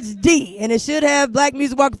 and it should have Black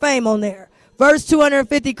Music Walk of Fame on there. First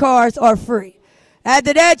 250 cars are free.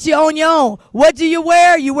 After that, you're on your own. What do you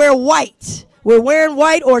wear? You wear white. We're wearing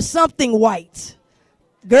white or something white.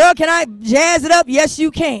 Girl, can I jazz it up? Yes,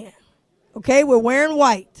 you can. Okay, we're wearing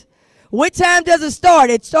white. What time does it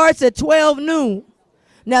start? It starts at 12 noon.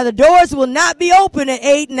 Now, the doors will not be open at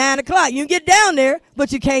 8, 9 o'clock. You can get down there,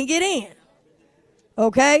 but you can't get in.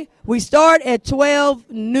 Okay? We start at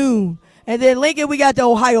 12 noon. And then Lincoln, we got the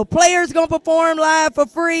Ohio Players going to perform live for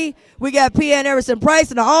free. We got P.N. Everson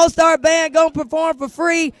Price and the All-Star Band going to perform for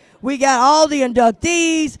free. We got all the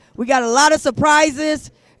inductees. We got a lot of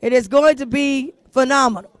surprises. It is going to be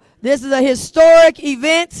phenomenal. This is a historic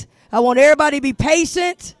event. I want everybody to be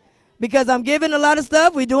patient because I'm giving a lot of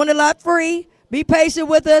stuff. We're doing a lot free. Be patient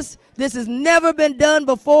with us. This has never been done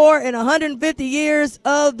before in 150 years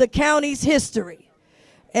of the county's history.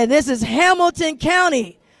 And this is Hamilton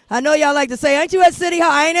County. I know y'all like to say, ain't you at City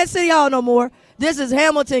Hall? I ain't at City Hall no more. This is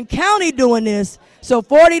Hamilton County doing this. So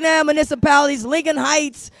 49 municipalities, Lincoln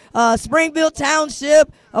Heights, Springfield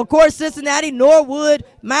Township, of course Cincinnati, Norwood,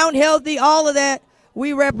 Mount Healthy, all of that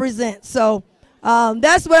we represent. So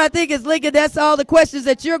that's what I think is Lincoln. That's all the questions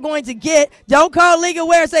that you're going to get. Don't call Lincoln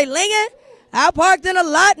Ware and say, Lincoln, I parked in a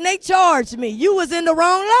lot and they charged me. You was in the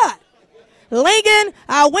wrong lot. Lincoln,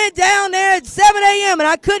 I went down there at 7 a.m. and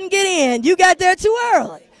I couldn't get in. You got there too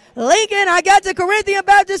early. Lincoln, I got to Corinthian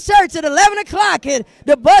Baptist Church at 11 o'clock and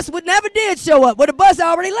the bus never did show up. Well, the bus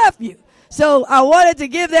already left you. So I wanted to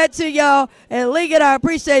give that to y'all. And Lincoln, I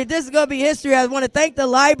appreciate it. This is going to be history. I want to thank the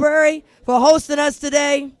library for hosting us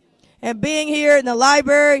today and being here in the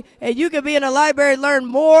library. And you can be in the library and learn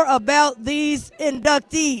more about these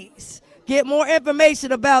inductees. Get more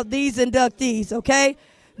information about these inductees, okay?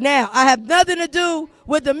 Now, I have nothing to do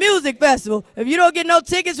with the music festival. If you don't get no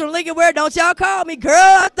tickets from Lincoln Ware, don't y'all call me. Girl,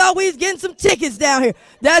 I thought we was getting some tickets down here.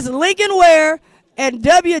 That's Lincoln Ware and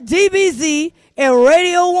WDBZ and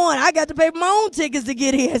Radio 1. I got to pay for my own tickets to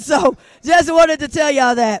get in. So just wanted to tell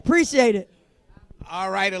y'all that. Appreciate it. All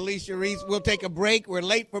right, Alicia Reese, we'll take a break. We're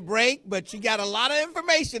late for break, but she got a lot of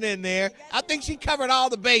information in there. I think she covered all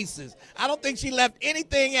the bases. I don't think she left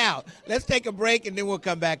anything out. Let's take a break, and then we'll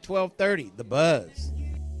come back 12:30, The Buzz.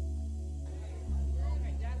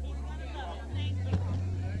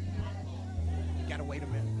 Gotta wait a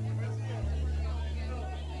minute.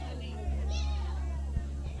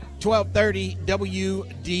 12:30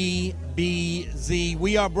 WDBZ.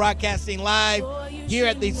 We are broadcasting live here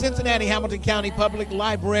at the Cincinnati Hamilton County Public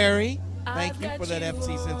Library. Thank you for that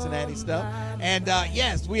FC Cincinnati stuff. And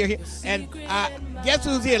yes, we are here. And guess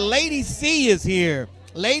who's here? Lady C is here.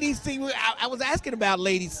 Lady C. I was asking about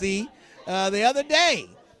Lady C the other day,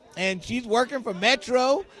 and she's working for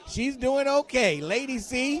Metro. She's doing okay. Lady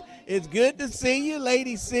C, it's good to see you,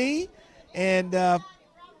 Lady C. And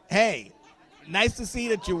hey, nice to see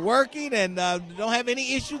that you're working and don't have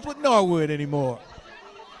any issues with Norwood anymore.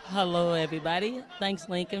 Hello, everybody. Thanks,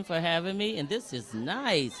 Lincoln, for having me. And this is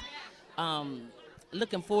nice.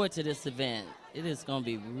 Looking forward to this event. It is going to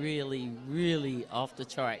be really, really off the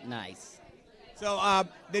chart nice. So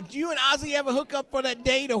did you and Ozzy ever hook up for that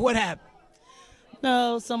date, or what happened?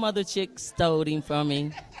 No, some other chick stole him from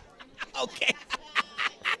me. Okay.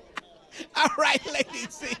 All right, Lady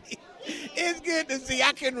C. It's good to see.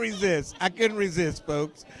 I couldn't resist,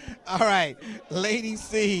 folks. All right, Lady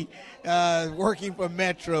C, working for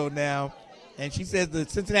Metro now, and she says the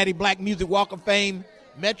Cincinnati Black Music Walk of Fame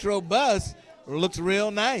Metro bus looks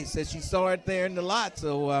real nice, as she saw it there in the lot.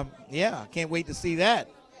 So yeah, I can't wait to see that.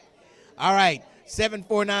 All right,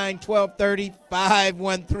 749-1230,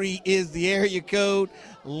 513 is the area code.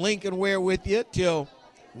 Lincoln Ware with you till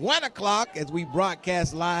 1 o'clock as we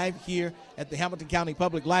broadcast live here at the Hamilton County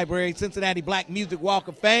Public Library, Cincinnati Black Music Walk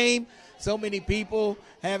of Fame. So many people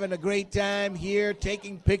having a great time here,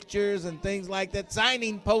 taking pictures and things like that,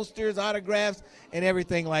 signing posters, autographs, and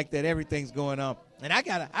everything like that. Everything's going on. And I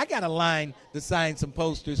got a line to sign some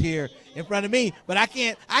posters here in front of me, but I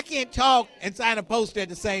can't talk and sign a poster at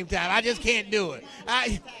the same time. I just can't do it.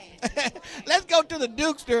 Let's go to the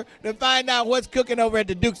Dukester to find out what's cooking over at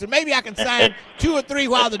the Dukester. Maybe I can sign 2 or 3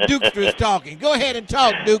 while the Dukester is talking. Go ahead and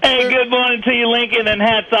talk, Dukester. Hey, good morning to you, Lincoln, and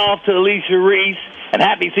hats off to Alicia Reese. And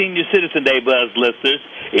happy Senior Citizen Day, Buzz listeners.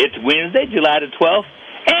 It's Wednesday, July the 12th,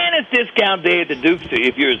 and it's discount day at the Dukester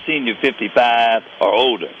if you're a senior 55 or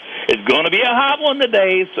older. It's going to be a hot one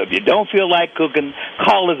today, so if you don't feel like cooking,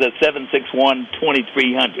 call us at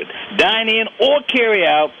 761-2300. Dine in or carry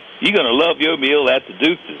out You're going to love your meal at the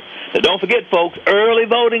Dukester. Now, don't forget, folks, early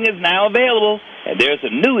voting is now available, and there's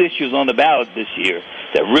some new issues on the ballot this year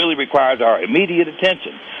that really requires our immediate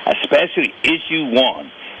attention, especially Issue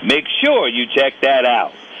 1. Make sure you check that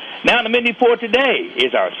out. Now, the menu for today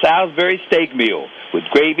is our Salisbury steak meal with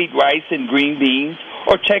gravy, rice, and green beans,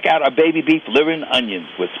 or check out our baby beef liver and onions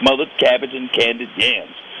with smothered cabbage and candied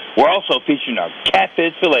yams. We're also featuring our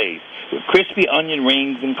catfish fillets with crispy onion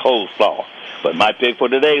rings and coleslaw. But my pick for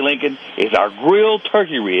today, Lincoln, is our grilled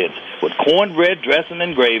turkey ribs with cornbread dressing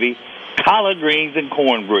and gravy, collard greens, and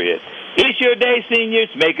cornbread. It's your day, seniors.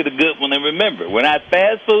 Make it a good one. And remember, we're not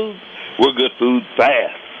fast food. We're good food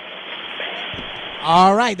fast.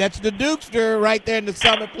 All right, that's the Dukester right there in the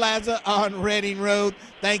Summit Plaza on Reading Road.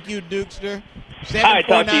 Thank you, Dukester. All right,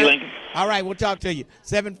 talk to you, Lincoln. All right, we'll talk to you.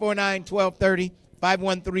 749-1230.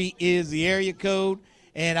 513 is the area code.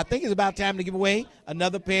 And I think it's about time to give away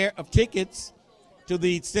another pair of tickets to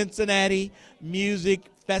the Cincinnati Music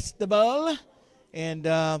Festival. And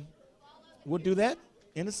we'll do that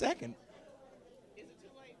in a second.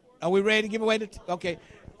 Are we ready to give away okay.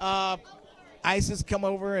 Isis, come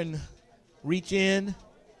over and reach in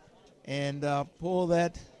and pull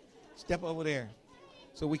that. Step over there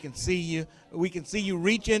so we can see you. We can see you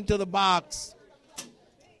reach into the box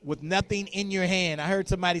with nothing in your hand. I heard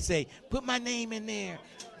somebody say, put my name in there.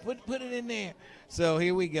 Put it in there. So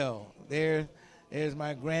here we go. There's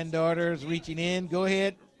my granddaughters reaching in. Go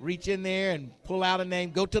ahead, reach in there and pull out a name.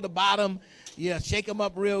 Go to the bottom. Yeah, shake them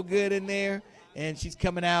up real good in there. And she's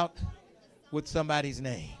coming out with somebody's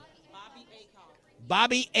name.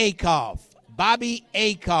 Bobby Akoff. Bobby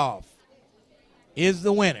Akoff is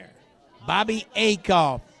the winner. Bobby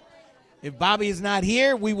Akoff. If Bobby is not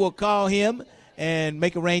here, we will call him and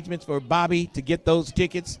make arrangements for Bobby to get those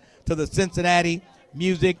tickets to the Cincinnati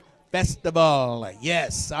Music Festival.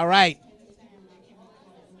 Yes, all right.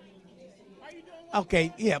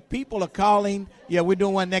 Okay, yeah, people are calling. Yeah, we're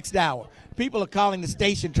doing one next hour. People are calling the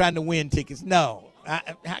station trying to win tickets. No,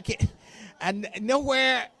 I can't.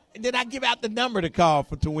 Nowhere did I give out the number to call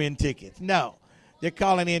to win tickets. No, they're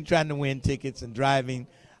calling in trying to win tickets and driving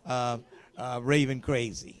raving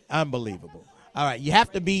crazy. Unbelievable. All right, you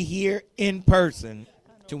have to be here in person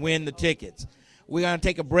to win the tickets. We're going to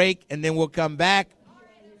take a break, and then we'll come back.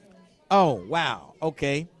 Oh, wow,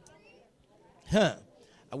 okay. I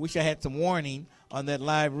wish I had some warning on that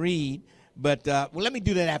live read, but well, let me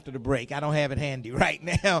do that after the break. I don't have it handy right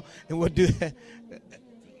now, and we'll do that.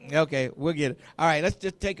 Okay, we'll get it. All right, let's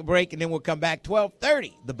just take a break, and then we'll come back.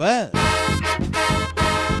 12:30, The Buzz. I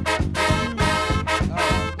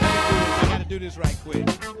got to do this right quick.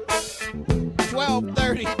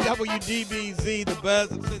 12:30 WDBZ, The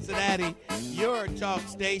Buzz of Cincinnati, your talk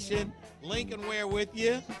station. Lincoln Ware with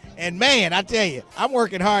you. And, man, I tell you, I'm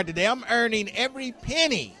working hard today. I'm earning every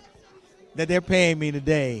penny that they're paying me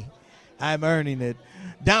today. I'm earning it.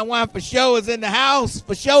 Don Juan for show is in the house.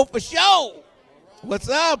 For show. What's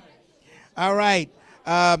up? All right.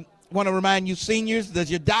 Want to remind you seniors,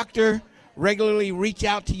 does your doctor regularly reach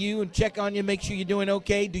out to you and check on you, make sure you're doing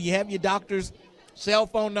okay? Do you have your doctor's cell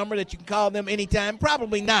phone number that you can call them anytime?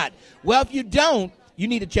 Probably not. Well, if you don't, you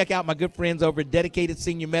need to check out my good friends over at Dedicated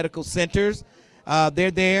Senior Medical Centers.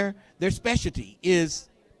 They're there. Their specialty is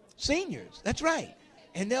seniors. That's right.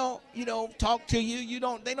 And they'll, talk to you.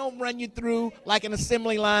 They don't run you through like an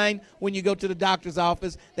assembly line when you go to the doctor's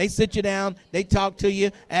office. They sit you down. They talk to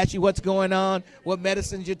you, ask you what's going on, what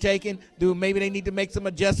medicines you're taking. Maybe they need to make some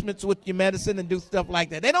adjustments with your medicine and do stuff like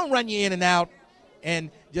that. They don't run you in and out and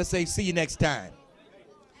just say, see you next time.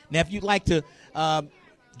 Now, if you'd like to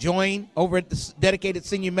join over at the Dedicated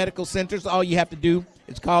Senior Medical Centers, all you have to do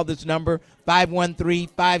is call this number,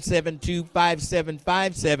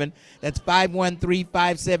 513-572-5757. That's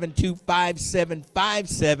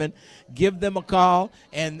 513-572-5757. Give them a call,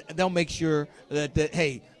 and they'll make sure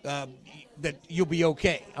that you'll be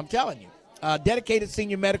okay. I'm telling you. Dedicated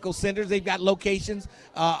Senior Medical Centers, they've got locations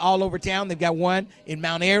all over town. They've got one in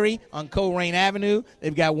Mount Airy on Colerain Avenue.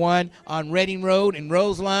 They've got one on Reading Road in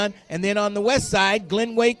Roselawn. And then on the west side,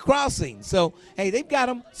 Glenway Crossing. So, hey, they've got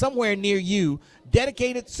them somewhere near you.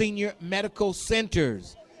 Dedicated Senior Medical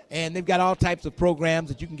Centers. And they've got all types of programs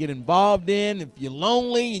that you can get involved in. If you're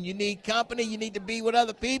lonely and you need company, you need to be with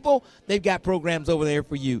other people, they've got programs over there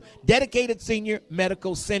for you. Dedicated Senior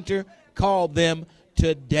Medical Center. Call them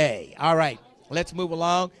today. All right, let's move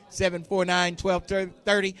along.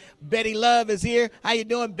 749-1230. Betty Love is here. How you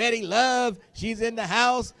doing, Betty Love? She's in the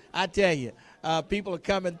house. I tell you, people are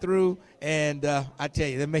coming through, and I tell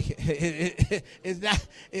you, they make it's not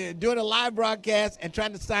doing a live broadcast and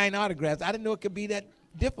trying to sign autographs. I didn't know it could be that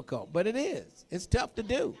difficult, but it is. It's tough to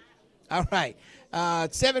do. All right.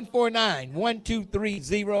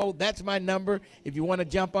 749-1230. That's my number if you want to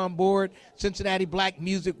jump on board. Cincinnati Black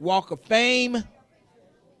Music Walk of Fame.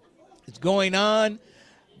 It's going on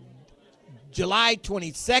July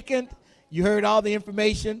 22nd. You heard all the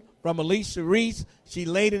information from Alicia Reese. She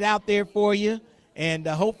laid it out there for you, and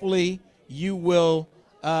hopefully you will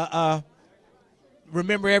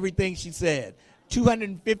remember everything she said.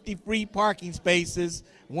 250 free parking spaces.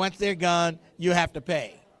 Once they're gone, you have to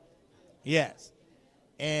pay. Yes.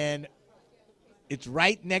 And it's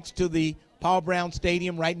right next to the Paul Brown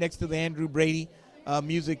Stadium, right next to the Andrew Brady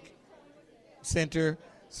Music Center.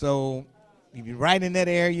 So if you're right in that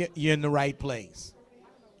area, you're in the right place.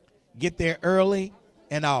 Get there early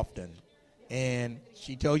and often. And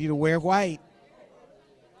she told you to wear white.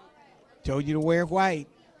 Told you to wear white.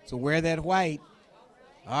 So wear that white.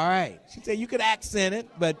 All right. She said you could accent it,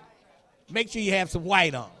 but make sure you have some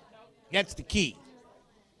white on. That's the key.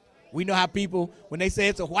 We know how people, when they say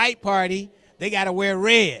it's a white party, they got to wear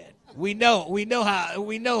red. We know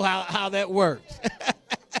how that works.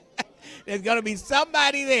 There's going to be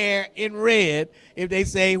somebody there in red if they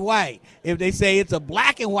say white. If they say it's a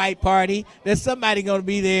black and white party, there's somebody going to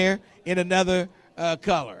be there in another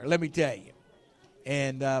color, let me tell you.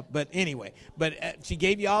 And but anyway, she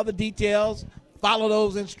gave you all the details. Follow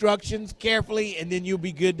those instructions carefully, and then you'll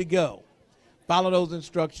be good to go. Follow those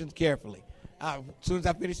instructions carefully. As soon as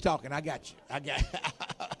I finish talking, I got you. I got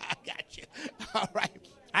you. All right.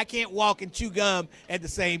 I can't walk and chew gum at the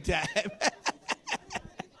same time.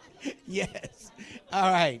 Yes.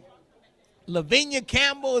 All right. Lavinia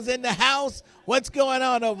Campbell is in the house. What's going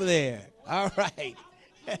on over there? All right.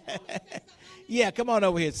 Yeah, come on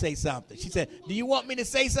over here and say something. She said, do you want me to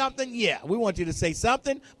say something? Yeah, we want you to say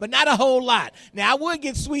something, but not a whole lot. Now, I would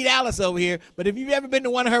get Sweet Alice over here, but if you've ever been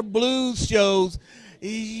to one of her blues shows,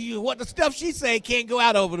 what the stuff she say can't go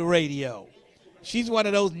out over the radio. She's one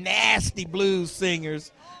of those nasty blues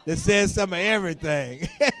singers that says some of everything.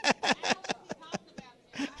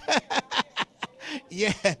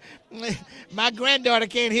 Yeah, my granddaughter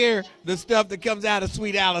can't hear the stuff that comes out of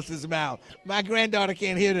Sweet Alice's mouth. My granddaughter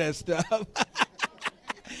can't hear that stuff.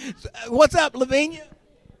 What's up, Lavinia?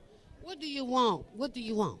 What do you want? What do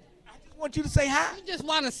you want? I just want you to say hi. You just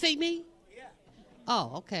want to see me? Yeah.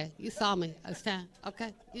 Oh, okay. You saw me. It's time.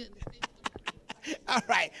 Okay. Yeah. All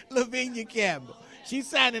right, Lavinia Campbell. She's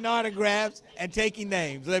signing autographs and taking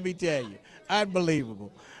names, let me tell you.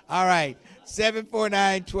 Unbelievable. All right,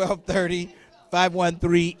 749-1230.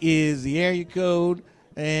 513 is the area code,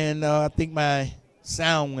 and I think my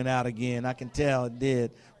sound went out again. I can tell it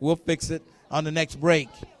did. We'll fix it on the next break.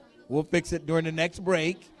 We'll fix it during the next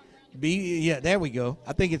break. Yeah, there we go.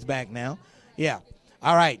 I think it's back now. Yeah.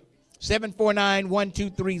 All right.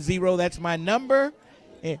 749-1230. That's my number.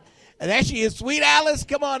 And there she is, Sweet Alice.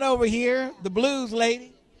 Come on over here, the blues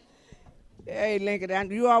lady. Hey, Lincoln,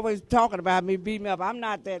 you always talking about me, beat me up. I'm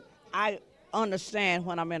not that. I understand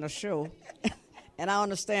when I'm in a show. And I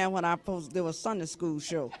understand when I'm supposed to do a Sunday school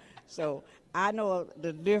show. So I know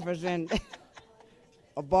the difference in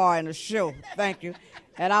a bar and a show. Thank you.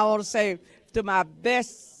 And I want to say to my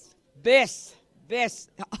best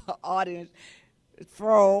audience,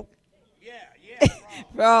 Frog. Yeah.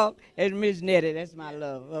 Frog and Miss Nettie. That's my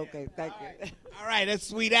love. Okay, thank you. All right, that's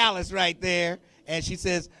Sweet Alice right there. And she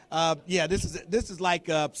says, yeah, this is like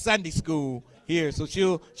Sunday school here. So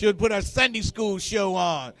she'll put her Sunday school show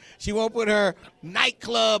on. She won't put her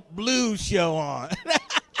nightclub blues show on.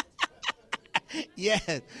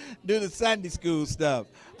 Yes, do the Sunday school stuff.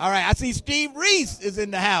 All right, I see Steve Reese is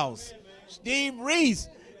in the house. Steve Reese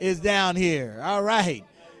is down here. All right,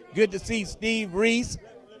 good to see Steve Reese.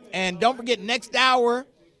 And don't forget, next hour,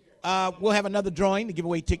 we'll have another drawing to give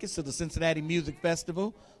away tickets to the Cincinnati Music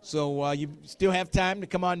Festival. So you still have time to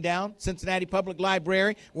come on down. Cincinnati Public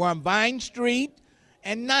Library. We're on Vine Street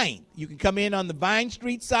and 9th. You can come in on the Vine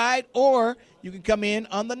Street side, or you can come in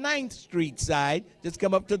on the 9th Street side. Just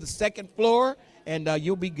come up to the second floor, and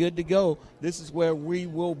you'll be good to go. This is where we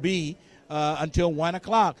will be until 1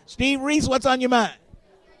 o'clock. Steve Reese, what's on your mind?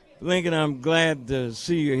 Lincoln, I'm glad to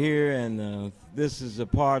see you here, and this is a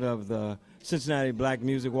part of the Cincinnati Black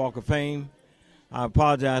Music Walk of Fame. I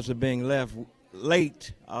apologize for being left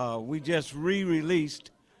late. We just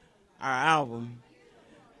re-released our album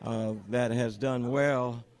that has done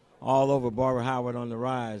well all over Barbara Howard on the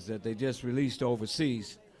Rise, that they just released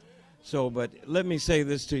overseas. So, but let me say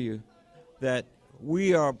this to you, that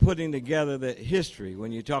we are putting together the history.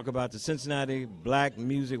 When you talk about the Cincinnati Black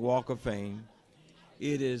Music Walk of Fame,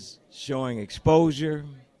 it is showing exposure.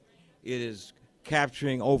 It is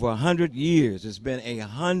capturing over 100 years. It's been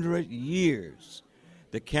 100 years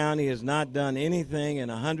The county has not done anything in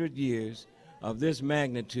 100 years of this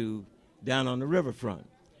magnitude down on the riverfront.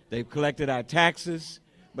 They've collected our taxes,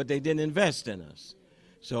 but they didn't invest in us.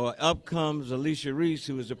 So up comes Alicia Reese,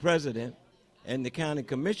 who is the president, and the county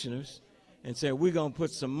commissioners, and said, we're going to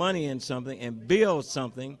put some money in something and build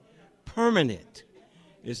something permanent.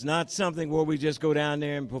 It's not something where we just go down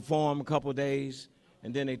there and perform a couple days,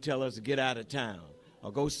 and then they tell us to get out of town,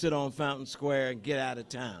 or go sit on Fountain Square and get out of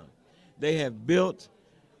town. They have built,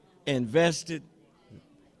 invested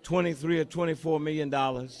 $23 or $24 million.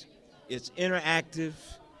 It's interactive.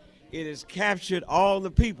 It has captured all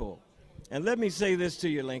the people. And let me say this to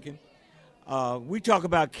you, Lincoln. We talk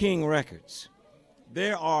about King Records.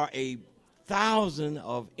 There are 1,000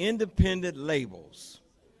 of independent labels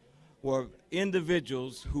where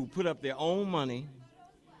individuals who put up their own money,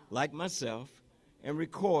 like myself, and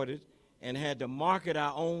recorded and had to market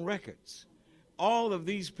our own records. All of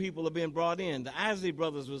these people have been brought in. The Isley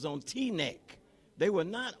Brothers was on T-Neck. They were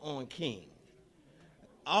not on King.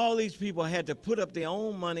 All these people had to put up their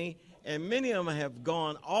own money, and many of them have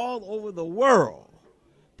gone all over the world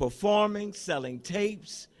performing, selling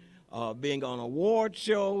tapes, being on award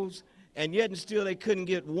shows, and yet and still they couldn't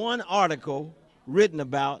get one article written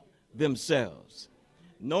about themselves.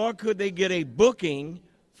 Nor could they get a booking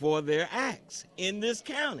for their acts in this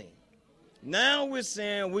county. Now we're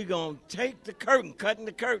saying we're going to take the curtain, cutting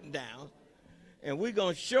the curtain down, and we're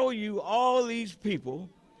going to show you all these people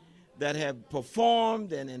that have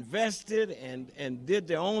performed and invested and did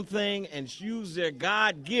their own thing and used their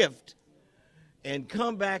God gift and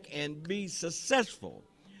come back and be successful.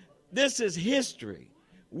 This is history.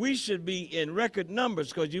 We should be in record numbers,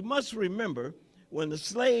 because you must remember when the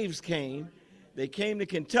slaves came, they came to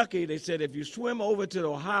Kentucky. They said, if you swim over to the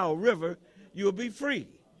Ohio River, you'll be free.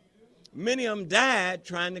 Many of them died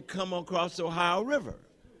trying to come across the Ohio River.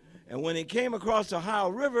 And when they came across the Ohio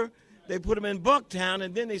River, they put them in Bucktown,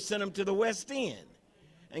 and then they sent them to the West End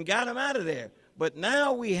and got them out of there. But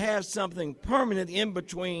now we have something permanent in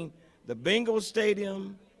between the Bengals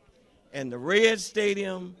Stadium and the Red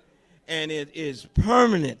Stadium, and it is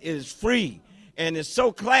permanent. It is free, and it's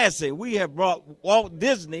so classy. We have brought Walt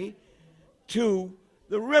Disney to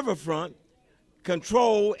the riverfront,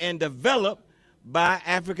 controlled and developed by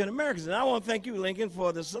African Americans. And I want to thank you, Lincoln,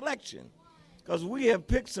 for the selection, because we have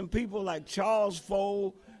picked some people like Charles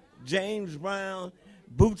Foale, James Brown,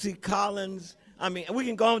 Bootsy Collins. I mean, we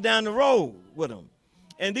can go down the road with them.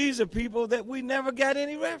 And these are people that we never got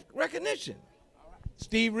any recognition.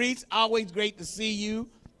 Steve Reese, always great to see you.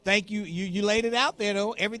 Thank you. You laid it out there,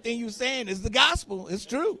 though. Everything you're saying is the gospel. It's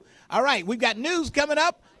true. All right, we've got news coming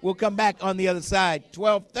up. We'll come back on the other side.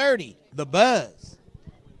 12:30, The Buzz.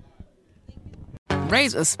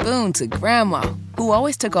 Raise a spoon to Grandma, who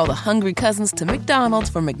always took all the hungry cousins to McDonald's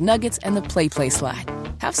for McNuggets and the Play Slide.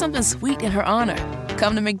 Have something sweet in her honor.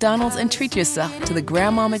 Come to McDonald's and treat yourself to the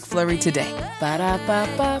Grandma McFlurry today.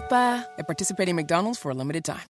 Ba-da-ba-ba-ba. At participating McDonald's for a limited time.